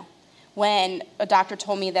to know. When a doctor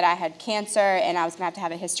told me that I had cancer and I was going to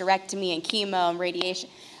have a hysterectomy and chemo and radiation,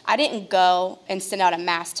 I didn't go and send out a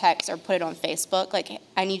mass text or put it on Facebook, like,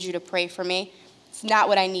 I need you to pray for me. It's not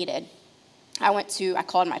what I needed. I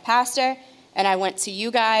called my pastor, and I went to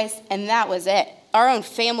you guys, and that was it. Our own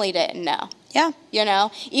family didn't know. Yeah.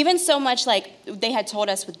 Even so much like they had told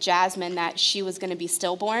us with Jasmine that she was going to be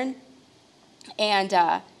stillborn.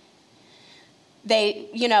 And they,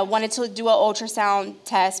 wanted to do an ultrasound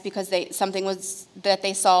test because something was that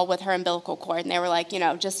they saw with her umbilical cord. And they were like,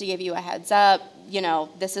 just to give you a heads up,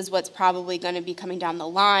 this is what's probably going to be coming down the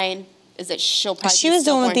line, is that she'll probably She was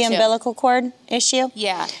doing with the umbilical cord issue?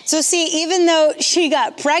 Yeah. So see, even though she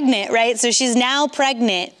got pregnant, right? So she's now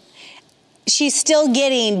pregnant, she's still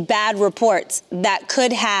getting bad reports that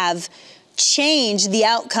could have changed the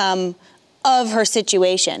outcome of her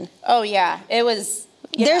situation. Oh, yeah. It was...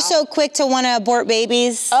 They're so quick to want to abort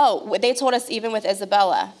babies. Oh, they told us even with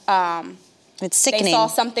Isabella. It's sickening. They saw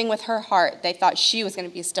something with her heart. They thought she was going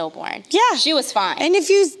to be stillborn. Yeah. She was fine. And if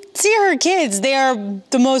you see her kids, they are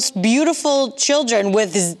the most beautiful children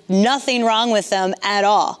with nothing wrong with them at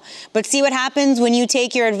all. But see what happens when you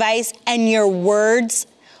take your advice and your words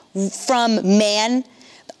from man?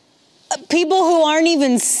 People who aren't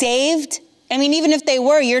even saved, I mean, even if they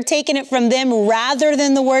were, you're taking it from them rather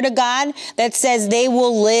than the word of God that says they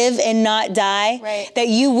will live and not die, right. That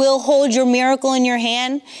you will hold your miracle in your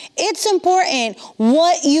hand. It's important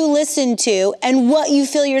what you listen to and what you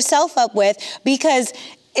fill yourself up with, because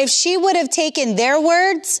if she would have taken their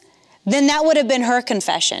words, then that would have been her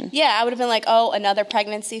confession. Yeah, I would have been like, oh, another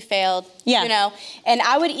pregnancy failed. Yeah. And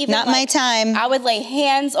I would even... Not my time. I would lay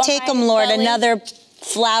hands on Take them, Lord, belly. another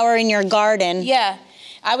flower in your garden. Yeah.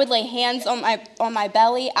 I would lay hands on my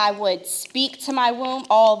belly. I would speak to my womb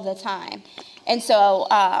all the time. And so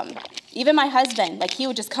even my husband, he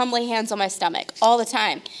would just come lay hands on my stomach all the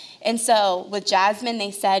time. And so with Jasmine,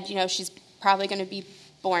 they said, she's probably going to be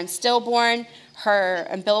born stillborn. Her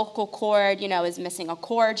umbilical cord, is missing a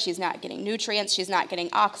cord. She's not getting nutrients. She's not getting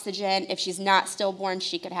oxygen. If she's not stillborn,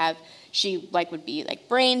 she would be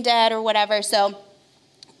brain dead or whatever. So,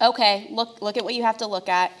 okay, look at what you have to look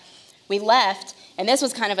at. We left. And this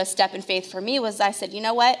was kind of a step in faith for me, was I said, you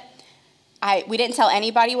know what? We didn't tell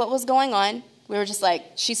anybody what was going on. We were just like,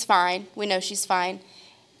 she's fine. We know she's fine.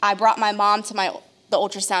 I brought my mom to the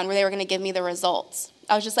ultrasound where they were going to give me the results.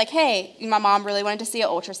 I was just like, hey, my mom really wanted to see an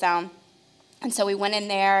ultrasound. And so we went in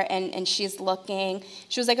there, and she's looking.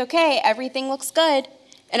 She was like, okay, everything looks good.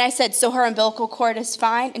 And I said, so her umbilical cord is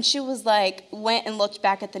fine? And she was like, went and looked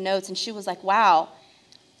back at the notes, and she was like, wow.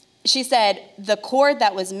 She said, the cord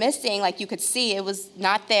that was missing, like you could see, it was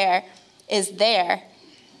not there, is there.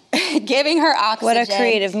 Giving her oxygen. What a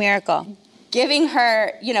creative miracle. Giving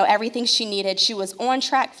her, everything she needed. She was on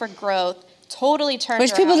track for growth. Totally turned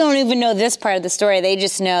Which around. people don't even know this part of the story. They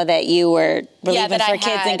just know that you were believing for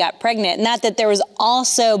kids and got pregnant. Not that there was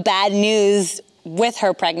also bad news with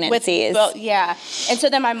her pregnancies. Yeah. And so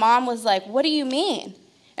then my mom was like, what do you mean?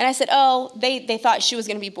 And I said, oh, they thought she was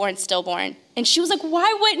going to be born stillborn. And she was like,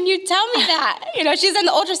 why wouldn't you tell me that? She's in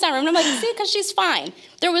the ultrasound room. And I'm like, see, because she's fine.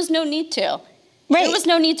 There was no need to. Right. There was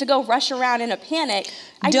no need to go rush around in a panic.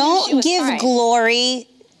 Don't give glory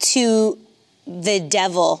to the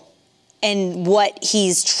devil and what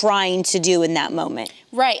he's trying to do in that moment.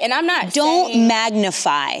 Right, and I'm not Don't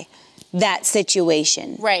magnify that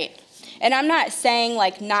situation. Right. And I'm not saying,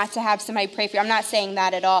 not to have somebody pray for you. I'm not saying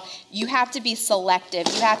that at all. You have to be selective.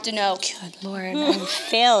 You have to know. Good Lord, I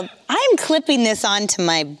failed. I'm clipping this onto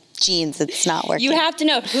my jeans. It's not working. You have to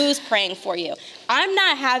know who's praying for you. I'm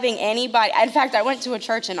not having anybody. In fact, I went to a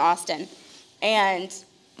church in Austin, and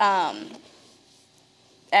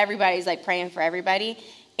everybody's, praying for everybody.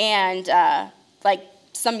 And,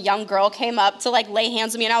 some young girl came up to, lay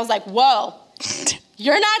hands on me, and I was like, whoa,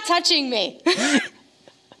 you're not touching me.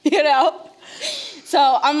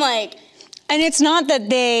 So I'm like. And it's not that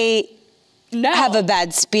they have a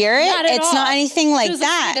bad spirit. It's not anything like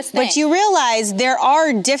that. But you realize there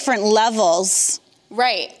are different levels.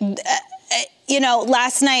 Right.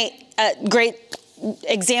 Last night, a great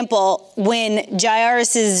example, when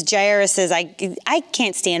Jairus's, I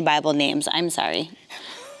can't stand Bible names. I'm sorry.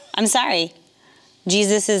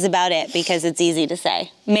 Jesus is about it because it's easy to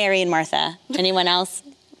say. Mary and Martha. Anyone else?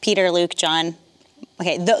 Peter, Luke, John.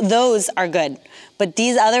 Okay, those are good. But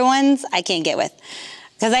these other ones, I can't get with.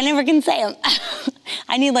 Because I never can say them.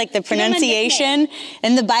 I need the pronunciation.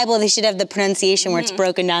 In the Bible, they should have the pronunciation where it's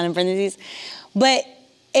broken down in parentheses. But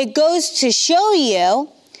it goes to show you,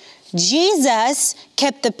 Jesus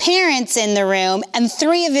kept the parents in the room and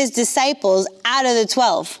 3 of his disciples out of the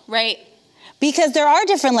 12. Right. Because there are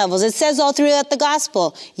different levels. It says all throughout the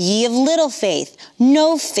gospel, ye of little faith,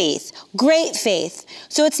 no faith, great faith.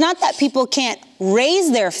 So it's not that people can't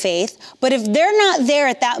raise their faith, but if they're not there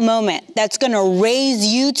at that moment, that's going to raise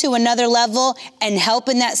you to another level and help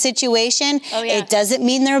in that situation. Oh, yeah. It doesn't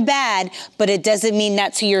mean they're bad, but it doesn't mean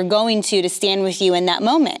that's who you're going to stand with you in that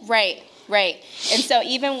moment. Right. And so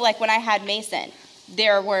even when I had Mason,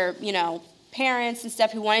 there were, parents and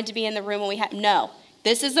stuff who wanted to be in the room when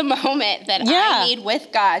this is a moment that I need with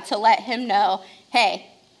God to let him know, hey,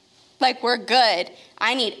 we're good.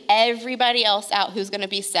 I need everybody else out who's going to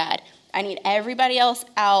be sad. I need everybody else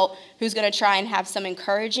out who's going to try and have some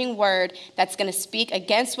encouraging word that's going to speak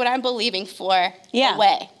against what I'm believing for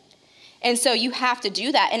away. And so you have to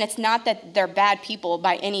do that. And it's not that they're bad people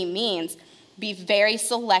by any means. Be very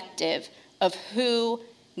selective of who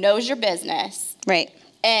knows your business. Right.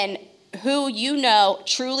 And who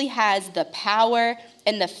truly has the power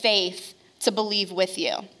and the faith to believe with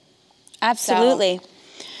you. Absolutely.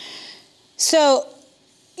 So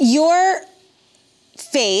your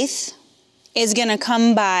faith is going to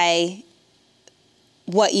come by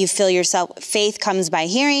what you feel yourself. Faith comes by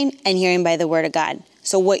hearing, and hearing by the word of God.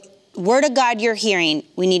 So what word of God you're hearing,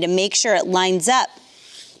 we need to make sure it lines up.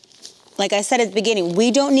 Like I said at the beginning,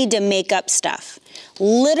 we don't need to make up stuff.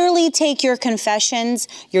 Literally take your confessions,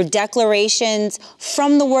 your declarations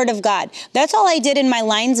from the Word of God. That's all I did in my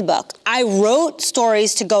lines book. I wrote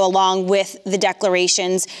stories to go along with the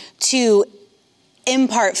declarations to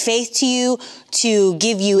impart faith to you, to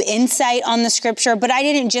give you insight on the scripture, but I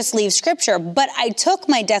didn't just leave scripture, but I took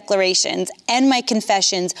my declarations and my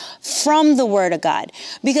confessions from the Word of God,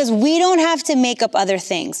 because we don't have to make up other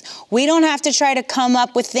things. We don't have to try to come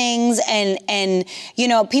up with things and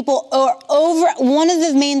people are one of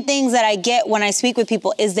the main things that I get when I speak with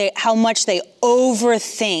people is how much they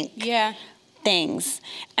overthink things.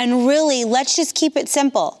 And really, let's just keep it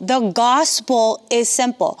simple. The gospel is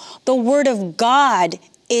simple. The Word of God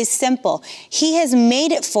is simple. He has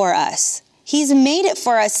made it for us. He's made it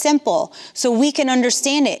for us simple so we can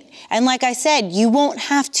understand it. And like I said, you won't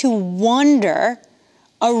have to wonder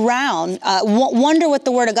what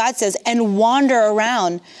the Word of God says and wander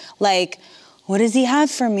around what does he have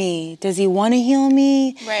for me? Does he want to heal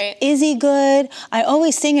me? Right. Is he good? I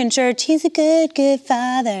always sing in church, he's a good, good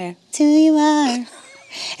father. It's who you are.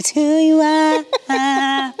 It's who you are,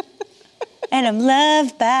 and I'm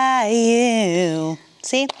loved by you.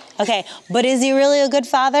 See? Okay, but is he really a good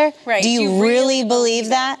father? Right. Do you really believe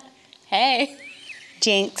that? Hey,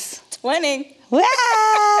 Jinx. winning. Wah!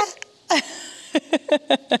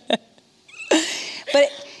 But,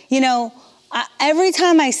 you know, every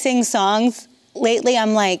time I sing songs lately,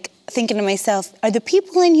 I'm like thinking to myself, are the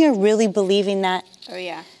people in here really believing that? Oh,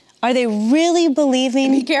 yeah. Are they really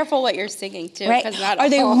believing? Be careful what you're singing, too. Right? 'Cause not Are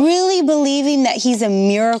they all. really believing that he's a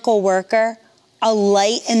miracle worker, a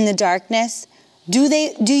light in the darkness? Do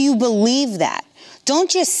you believe that? Don't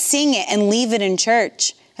just sing it and leave it in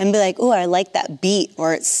church and be like, oh, I like that beat,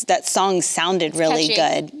 or that song sounded really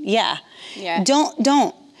catchy. good. Yeah. Yeah.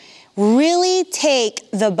 Don't. Really take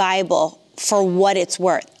the Bible for what it's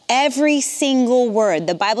worth. Every single word.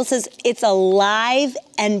 The Bible says it's alive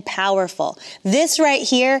and powerful. This right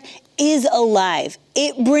here is alive.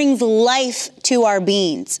 It brings life to our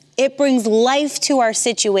beings. It brings life to our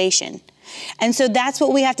situation. And so that's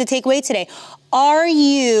what we have to take away today. Are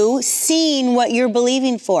you seeing what you're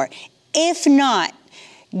believing for? If not,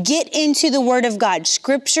 get into the Word of God,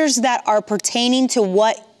 scriptures that are pertaining to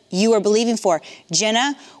what you are believing for.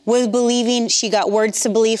 Jenna was believing, she got words to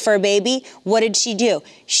believe for a baby. What did she do?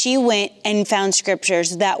 She went and found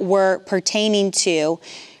scriptures that were pertaining to,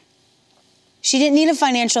 she didn't need a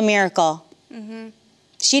financial miracle. Mm-hmm.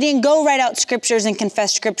 She didn't go write out scriptures and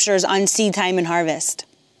confess scriptures on seed time and harvest.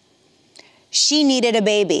 She needed a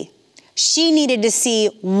baby. She needed to see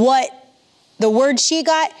what the word she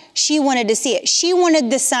got, she wanted to see it. She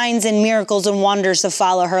wanted the signs and miracles and wonders to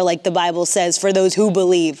follow her, like the Bible says, for those who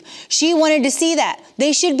believe. She wanted to see that.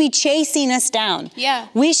 They should be chasing us down. Yeah.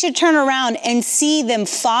 We should turn around and see them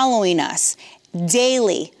following us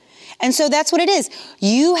daily. And so that's what it is.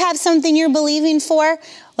 You have something you're believing for.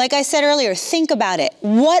 Like I said earlier, think about it.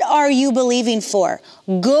 What are you believing for?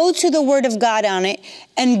 Go to the Word of God on it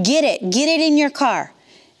and get it. Get it in your car.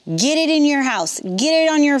 Get it in your house. Get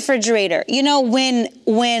it on your refrigerator. You know,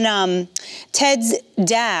 when Ted's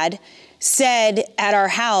dad said at our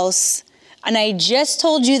house, and I just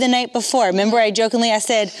told you the night before, remember I jokingly, I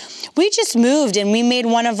said, we just moved and we made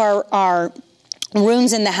one of our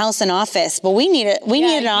rooms in the house an office, but we need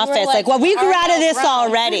an office. Like, well, we grew out of this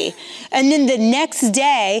already. And then the next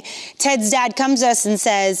day, Ted's dad comes to us and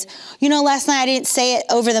says, you know, last night I didn't say it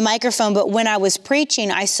over the microphone, but when I was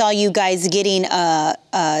preaching, I saw you guys getting a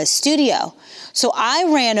studio. So I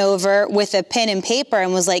ran over with a pen and paper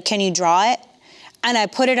and was like, can you draw it? And I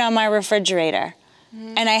put it on my refrigerator.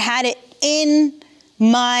 Mm-hmm. And I had it in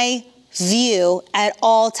my view at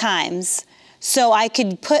all times, so I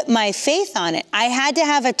could put my faith on it. I had to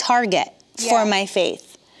have a target for my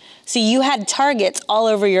faith. So you had targets all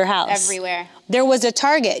over your house. Everywhere. There was a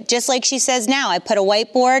target, just like she says now. I put a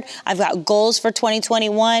whiteboard. I've got goals for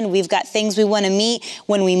 2021. We've got things we want to meet.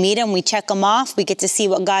 When we meet them, we check them off. We get to see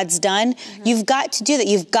what God's done. Mm-hmm. You've got to do that.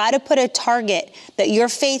 You've got to put a target that your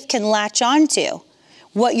faith can latch onto,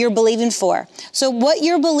 what you're believing for. So what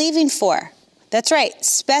you're believing for, that's right.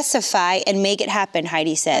 Specify and make it happen,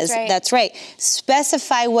 Heidi says. That's right.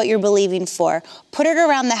 Specify what you're believing for. Put it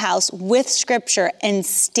around the house with scripture and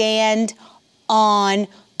stand on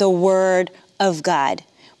the Word of God.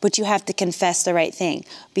 But you have to confess the right thing,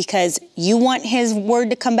 because you want His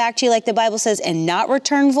Word to come back to you like the Bible says and not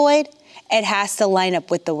return void. It has to line up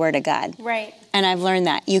with the Word of God. Right. And I've learned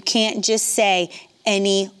that. You can't just say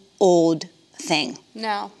any old thing.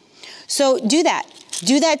 No. So do that.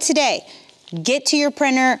 Do that today. Get to your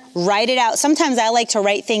printer, write it out. Sometimes I like to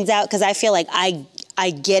write things out because I feel like I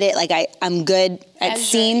get it, like I'm good at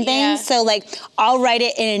seeing things. So like I'll write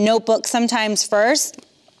it in a notebook sometimes first,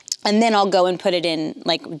 and then I'll go and put it in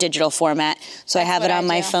like digital format. So I have it on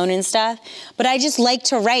my phone and stuff. But I just like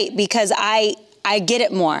to write because I get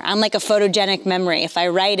it more. I'm like a photogenic memory. If I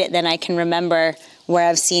write it, then I can remember where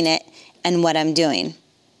I've seen it and what I'm doing.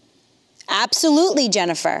 Absolutely,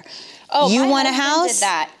 Jennifer. Oh, you my want a husband house? did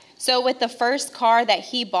that. So with the first car that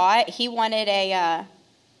he bought, he wanted a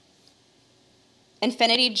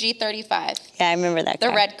Infiniti G35. Yeah, I remember that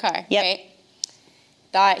car. The red car, yep. Right?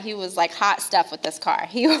 Thought he was like hot stuff with this car.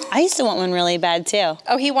 I used to want one really bad too.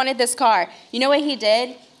 Oh, he wanted this car. You know what he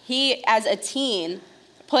did? He, as a teen,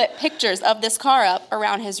 put pictures of this car up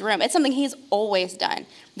around his room. It's something he's always done.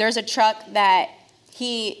 There's a truck that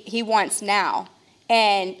he wants now,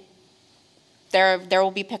 and there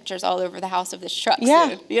will be pictures all over the house of this truck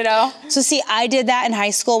soon, you know? So see, I did that in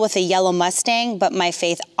high school with a yellow Mustang, but my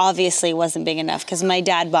faith obviously wasn't big enough because my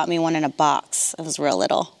dad bought me one in a box. I was real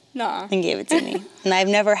little. No. And gave it to me. And I've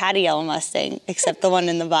never had a yellow Mustang except the one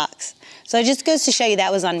in the box. So it just goes to show you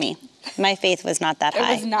that was on me. My faith was not that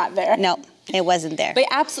high. It was not there. No, It wasn't there. But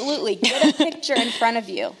absolutely, get a picture in front of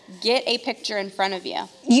you. Get a picture in front of you.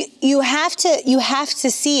 You have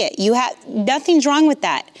to see it. Nothing's wrong with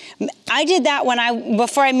that. I did that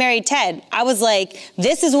before I married Ted. I was like,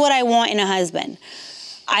 this is what I want in a husband.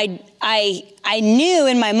 I knew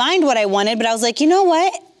in my mind what I wanted, but I was like, you know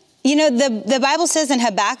what? You know, the Bible says in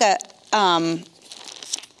Habakkuk, let me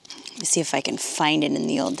see if I can find it in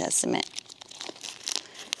the Old Testament.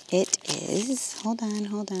 It is, hold on.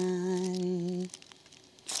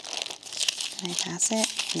 Did I pass it?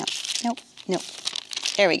 Nope.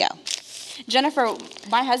 There we go. Jennifer,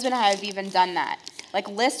 my husband and I have even done that. Like,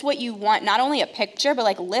 list what you want, not only a picture, but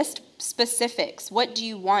like list specifics. What do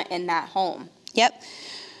you want in that home? Yep.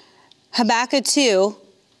 Habakkuk 2,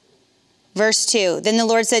 verse 2. Then the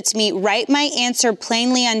Lord said to me, write my answer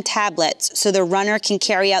plainly on tablets so the runner can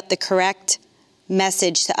carry out the correct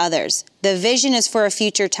message to others. The vision is for a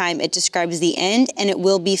future time. It describes the end and it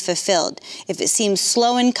will be fulfilled. If it seems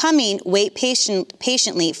slow in coming, wait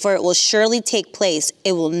patiently, for it will surely take place.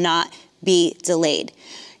 It will not be delayed.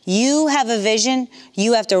 You have a vision.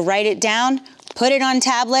 You have to write it down, put it on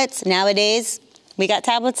tablets. Nowadays, we got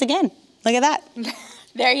tablets again. Look at that.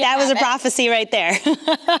 There you that have was a it. prophecy right there.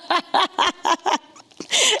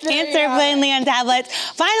 Answer plainly on tablets.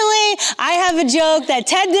 Finally, I have a joke that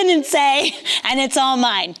Ted didn't say, and it's all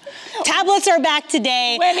mine. Tablets are back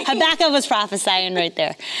today. Habakkuk was prophesying right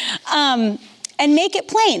there. And make it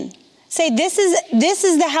plain. Say, this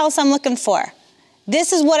is the house I'm looking for.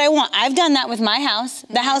 This is what I want. I've done that with my house.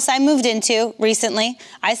 The house I moved into recently,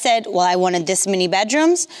 I said, well, I wanted this many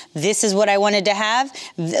bedrooms. This is what I wanted to have.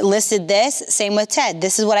 Listed this. Same with Ted.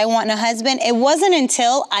 This is what I want in a husband. It wasn't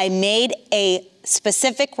until I made a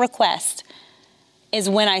specific request is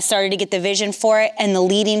when I started to get the vision for it and the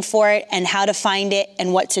leading for it and how to find it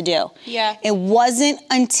and what to do. Yeah. It wasn't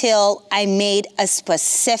until I made a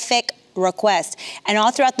specific request. And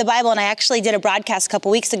all throughout the Bible, and I actually did a broadcast a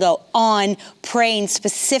couple weeks ago on praying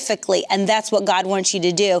specifically, and that's what God wants you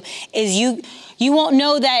to do, is you won't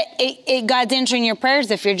know that God's answering your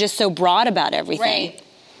prayers if you're just so broad about everything. Right.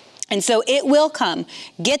 And so it will come.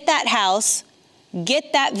 Get that house,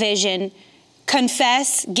 get that vision,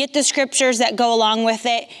 confess, get the scriptures that go along with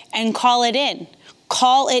it, and call it in.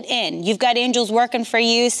 Call it in. You've got angels working for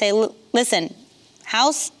you. Say, listen,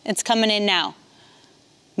 house, it's coming in now.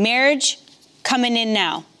 Marriage, coming in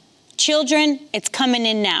now. Children, it's coming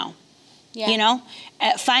in now. Yeah. You know,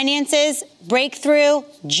 finances, breakthrough,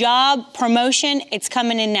 job, promotion, it's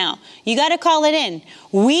coming in now. You got to call it in.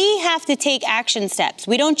 We have to take action steps.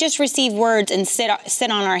 We don't just receive words and sit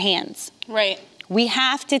on our hands. Right. We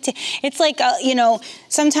have to, it's like,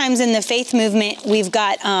 sometimes in the faith movement, we've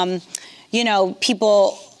got,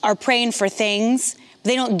 people are praying for things, but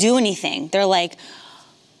they don't do anything. They're like,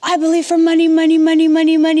 I believe for money.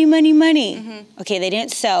 Mm-hmm. Okay, they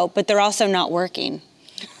didn't sow, but they're also not working.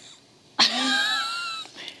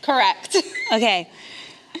 Correct. Okay.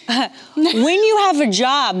 When you have a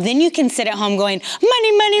job, then you can sit at home going,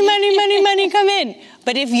 money, come in.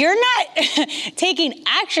 But if you're not taking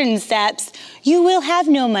action steps, you will have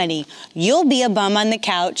no money. You'll be a bum on the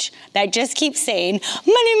couch that just keeps saying,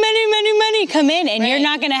 money, come in, and Right. you're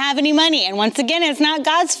not going to have any money. And once again, it's not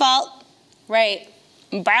God's fault. Right.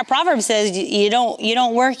 Proverbs says you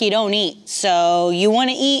don't work, you don't eat. So you want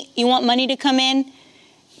to eat, you want money to come in,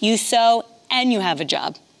 you sow, and you have a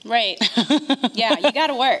job. Right. Yeah, you got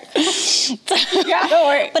to work. You got to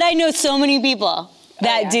work. But I know so many people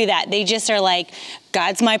that do that. They just are like,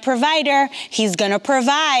 God's my provider. He's going to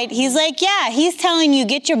provide. He's like, yeah, he's telling you,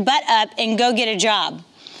 get your butt up and go get a job.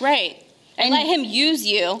 Right. And let him use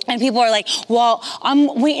you. And people are like, well,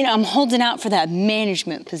 I'm holding out for that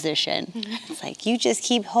management position. It's like, you just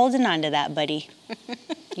keep holding on to that, buddy.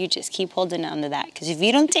 You just keep holding on to that. Because if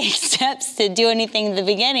you don't take steps to do anything in the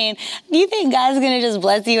beginning, do you think God's going to just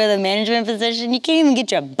bless you with a management position? You can't even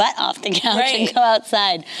get your butt off the couch and go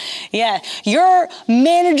outside. Yeah, you're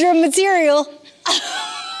manager material.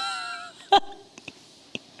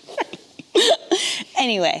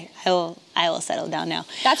 Anyway, I will settle down now.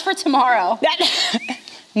 That's for tomorrow.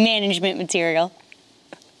 Management material.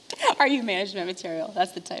 Are you management material?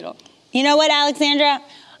 That's the title. You know what, Alexandra?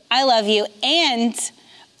 I love you, and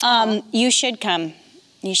you should come.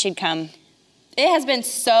 You should come. It has been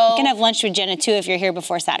so... You can have lunch with Jenna, too, if you're here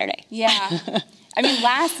before Saturday. Yeah. I mean,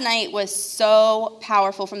 last night was so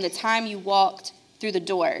powerful from the time you walked through the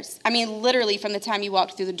doors. I mean, literally from the time you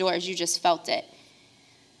walked through the doors, you just felt it.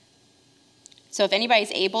 So if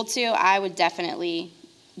anybody's able to, I would definitely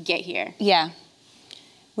get here. Yeah.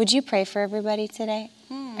 Would you pray for everybody today?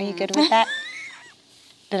 Are you good with that?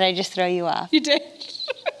 Did I just throw you off? You did.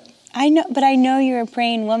 I know, but I know you're a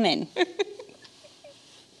praying woman.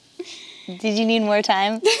 Did you need more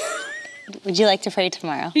time? Would you like to pray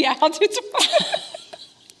tomorrow? Yeah, I'll do tomorrow.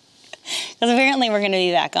 Because apparently we're going to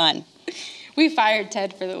be back on. We fired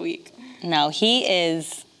Ted for the week. No,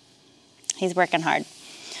 he's working hard.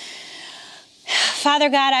 Father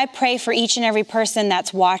God, I pray for each and every person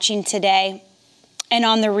that's watching today and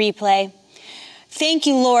on the replay. Thank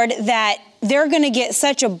you, Lord, that they're going to get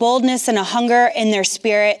such a boldness and a hunger in their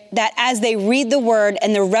spirit that as they read the word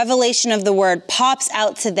and the revelation of the word pops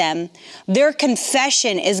out to them, their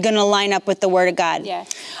confession is going to line up with the word of God. Yeah.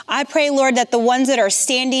 I pray, Lord, that the ones that are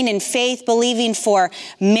standing in faith, believing for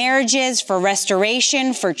marriages, for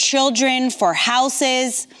restoration, for children, for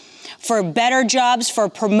houses, for better jobs, for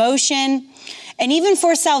promotion, and even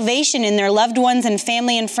for salvation in their loved ones and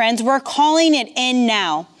family and friends, we're calling it in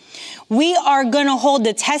now. We are going to hold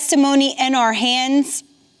the testimony in our hands,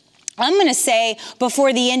 I'm going to say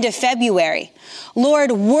before the end of February.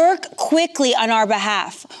 Lord, work quickly on our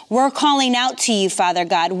behalf. We're calling out to you, Father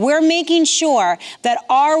God. We're making sure that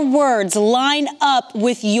our words line up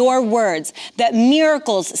with your words, that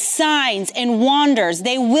miracles, signs, and wonders,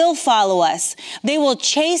 they will follow us. They will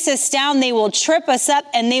chase us down. They will trip us up,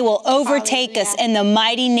 and they will overtake us in the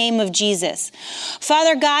mighty name of Jesus.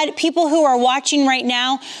 Father God, people who are watching right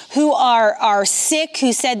now, who are sick,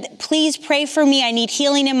 who said, please pray for me, I need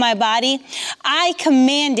healing in my body. I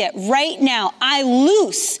command it right now. I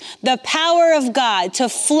loose the power of God to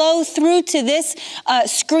flow through to this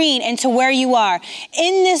screen and to where you are.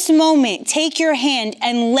 In this moment, take your hand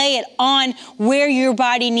and lay it on where your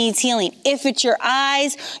body needs healing. If it's your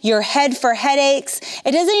eyes, your head for headaches,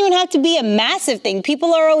 it doesn't even have to be a massive thing.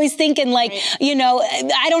 People are always thinking like, you know,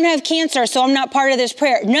 I don't have cancer, so I'm not part of this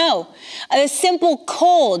prayer. No, a simple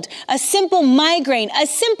cold, a simple migraine, a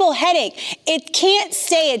simple headache, it can't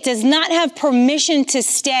stay. It does not have permission to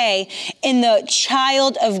stay in the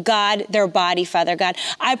child of God, their body, Father God.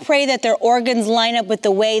 I pray that their organs line up with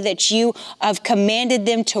the way that you have commanded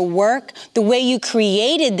them to work, the way you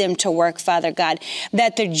created them to work, Father God,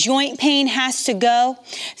 that the joint pain has to go.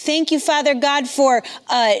 Thank you, Father God, for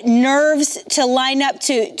nerves to line up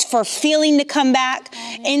for feeling to come back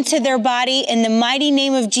into their body. In the mighty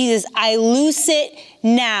name of Jesus, I loose it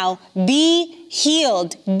now. Be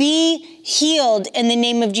healed. Be healed in the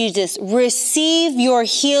name of Jesus. Receive your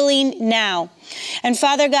healing now. And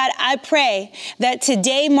Father God, I pray that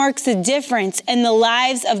today marks a difference in the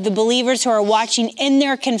lives of the believers who are watching in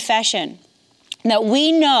their confession, that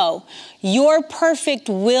we know your perfect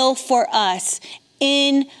will for us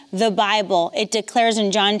in the Bible. It declares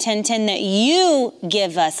in John 10:10 that you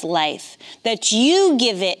give us life, that you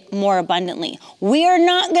give it more abundantly. We are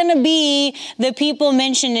not going to be the people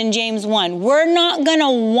mentioned in James 1. We're not going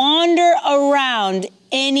to wander around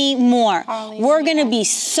anymore. Hallelujah. We're going to be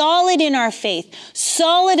solid in our faith,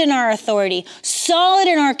 solid in our authority, solid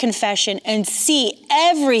in our confession, and see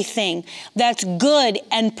everything that's good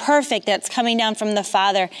and perfect that's coming down from the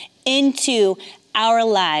Father into our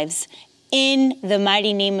lives. In the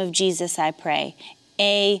mighty name of Jesus, I pray.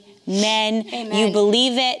 Amen. Amen. You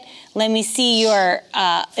believe it? Let me see your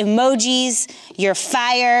emojis, your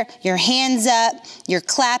fire, your hands up, your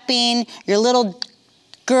clapping, your little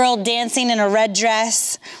girl dancing in a red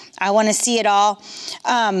dress. I want to see it all.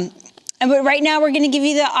 But right now, we're going to give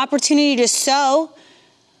you the opportunity to sow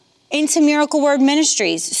into Miracle Word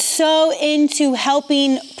Ministries, sow into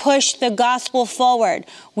helping push the gospel forward.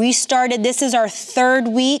 We started, this is our third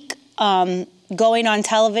week going on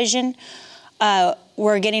television.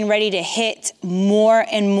 We're getting ready to hit more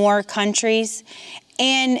and more countries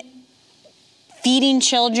and feeding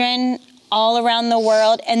children all around the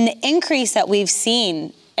world. And the increase that we've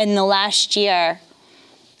seen in the last year,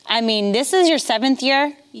 I mean, this is your 7th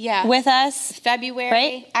year with us? February,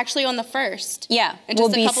 right? Actually on the 1st. Yeah, we'll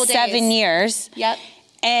be 7 years. Yep.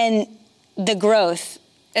 And the growth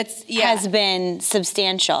has been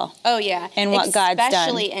substantial. Oh, yeah. And what God's done.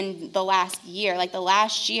 Especially in the last year. Like the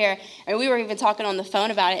last year, and we were even talking on the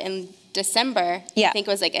phone about it in December. Yeah. I think it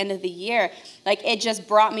was like end of the year. Like it just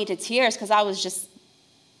brought me to tears because I was just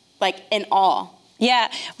like in awe. Yeah,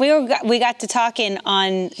 we got to talking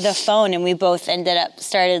on the phone, and we both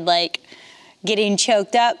started like getting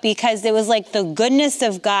choked up because it was like the goodness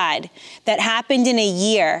of God that happened in a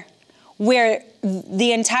year where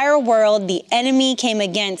the entire world, the enemy came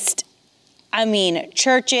against,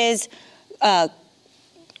 churches,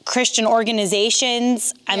 Christian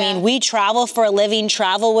organizations. I mean, we travel for a living.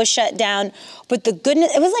 Travel was shut down. But the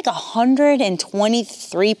goodness, it was like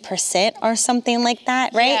 123% or something like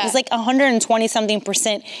that, right? Yeah. It was like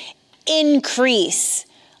 120-something% increase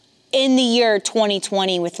in the year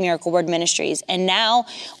 2020 with Miracle Word Ministries. And now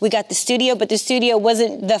we got the studio, but the studio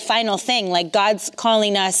wasn't the final thing. Like, God's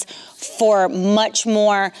calling us for much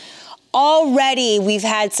more. Already we've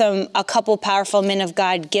had a couple powerful men of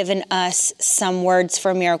God given us some words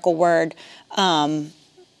for Miracle Word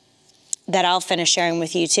that I'll finish sharing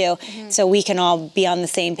with you too, so we can all be on the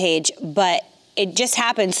same page. But it just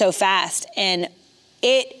happened so fast, and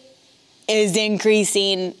it is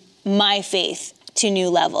increasing my faith to new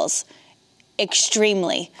levels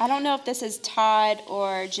extremely. I don't know if this is Todd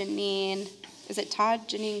or Janine. Is it Todd,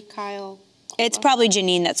 Janine, Kyle? It's probably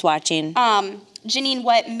Janine that's watching. Janine,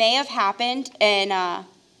 what may have happened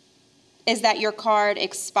is that your card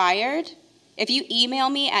expired. If you email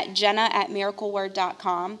me at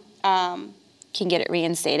jenna@miracleword.com, can get it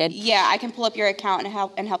reinstated. Yeah, I can pull up your account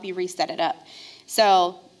and help you reset it up.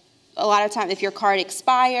 So a lot of times, if your card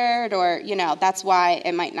expired, or that's why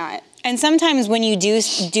it might not. And sometimes when you do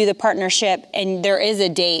the partnership and there is a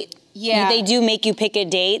date, they do make you pick a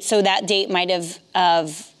date, so that date might have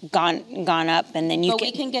gone up, and then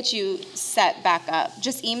we can get you set back up.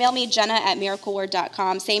 Just email me,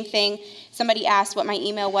 jenna@miracleword.com. Same thing. Somebody asked what my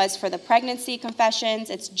email was for the pregnancy confessions.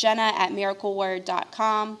 It's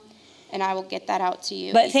jenna@miracleword.com. And I will get that out to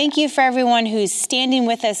you. But thank you for everyone who's standing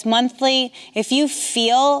with us monthly. If you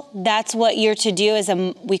feel that's what you're to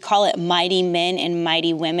do, we call it mighty men and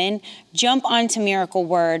mighty women, jump onto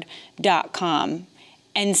miracleword.com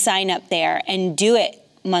and sign up there and do it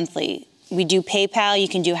monthly. We do PayPal. You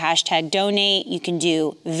can do #donate. You can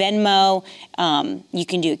do Venmo. You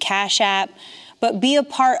can do Cash App. But be a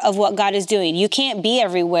part of what God is doing. You can't be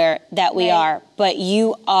everywhere that we are, but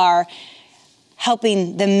you are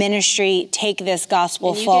helping the ministry take this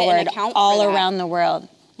gospel forward all around the world.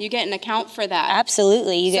 You get an account for that.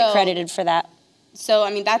 Absolutely. You get credited for that. So, I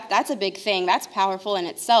mean, that's a big thing. That's powerful in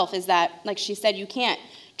itself, is that, like she said, you can't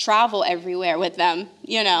travel everywhere with them.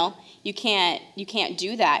 You can't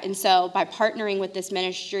do that. And so by partnering with this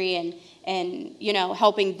ministry and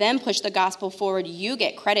helping them push the gospel forward, you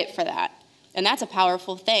get credit for that. And that's a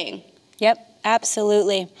powerful thing. Yep,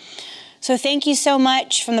 absolutely. So thank you so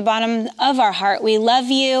much from the bottom of our heart. We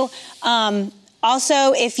love you.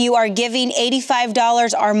 Also, if you are giving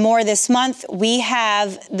 $85 or more this month, we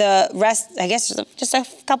have the rest, I guess just a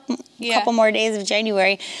couple more days of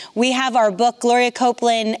January. We have our book, Gloria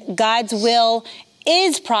Copeland, God's Will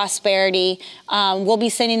is Prosperity. We'll be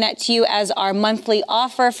sending that to you as our monthly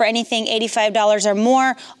offer for anything $85 or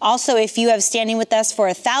more. Also, if you have standing with us for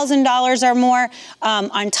 $1,000 or more,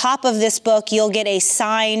 on top of this book, you'll get a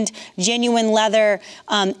signed, genuine leather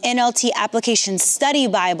NLT application study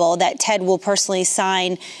Bible that Ted will personally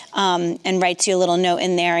sign and writes you a little note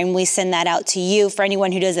in there, and we send that out to you for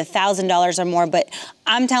anyone who does $1,000 or more. But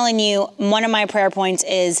I'm telling you, one of my prayer points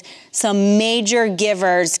is some major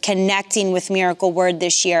givers connecting with Miracle Word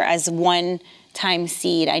this year as one-time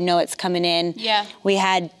seed. I know it's coming in. Yeah. We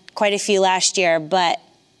had quite a few last year, but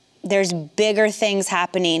there's bigger things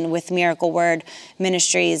happening with Miracle Word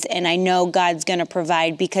Ministries, and I know God's going to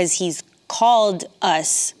provide because He's called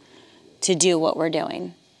us to do what we're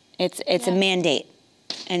doing. It's a mandate.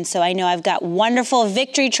 And so I know I've got wonderful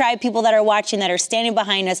Victory Tribe people that are watching, that are standing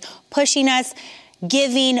behind us, pushing us,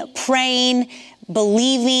 giving, praying,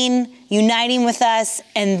 believing, uniting with us,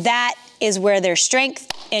 and that is where there's strength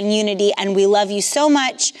and unity, and we love you so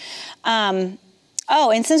much. And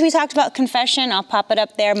since we talked about confession, I'll pop it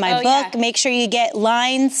up there. My book, make sure you get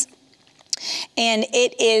Lines, and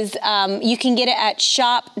it is, you can get it at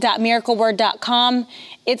shop.miracleword.com.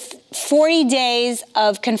 It's 40 days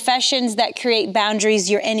of confessions that create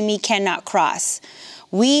boundaries your enemy cannot cross.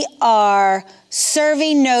 We are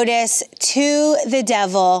serving notice to the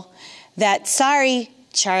devil that, sorry,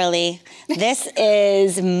 Charlie, this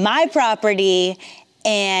is my property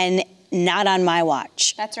and not on my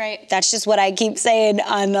watch. That's right. That's just what I keep saying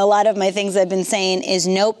on a lot of my things I've been saying is,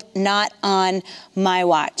 nope, not on my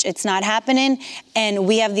watch. It's not happening, and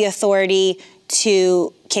we have the authority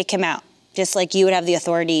to kick him out. Just like you would have the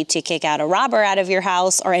authority to kick out a robber out of your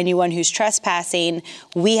house or anyone who's trespassing,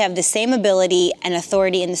 we have the same ability and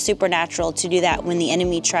authority in the supernatural to do that when the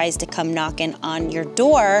enemy tries to come knocking on your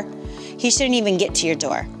door. He shouldn't even get to your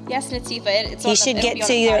door. Yes, Natifa. He should get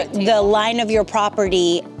to the line of your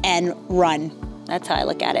property and run. That's how I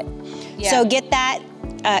look at it. Yeah. So get that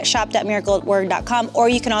at shop.miracleword.com, or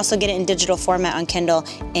you can also get it in digital format on Kindle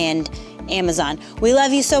and Amazon. We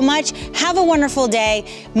love you so much. Have a wonderful day.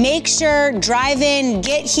 Make sure, drive in,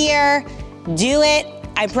 get here, do it.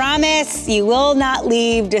 I promise you will not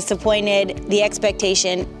leave disappointed. The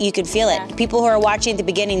expectation, you could feel it. People who are watching at the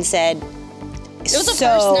beginning said, it was the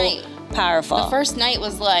first night. Powerful. The first night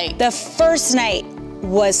was like... The first night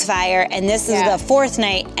was fire, and this is the fourth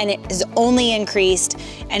night, and it has only increased,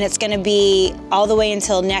 and it's going to be all the way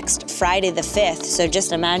until next Friday the 5th. So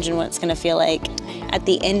just imagine what it's going to feel like at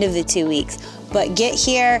the end of the 2 weeks. But get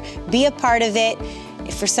here, be a part of it.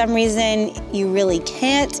 If for some reason you really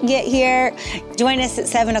can't get here, join us at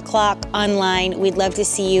 7 o'clock online. We'd love to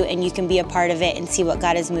see you, and you can be a part of it and see what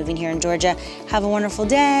God is moving here in Georgia. Have a wonderful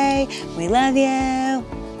day. We love you.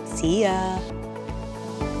 See ya.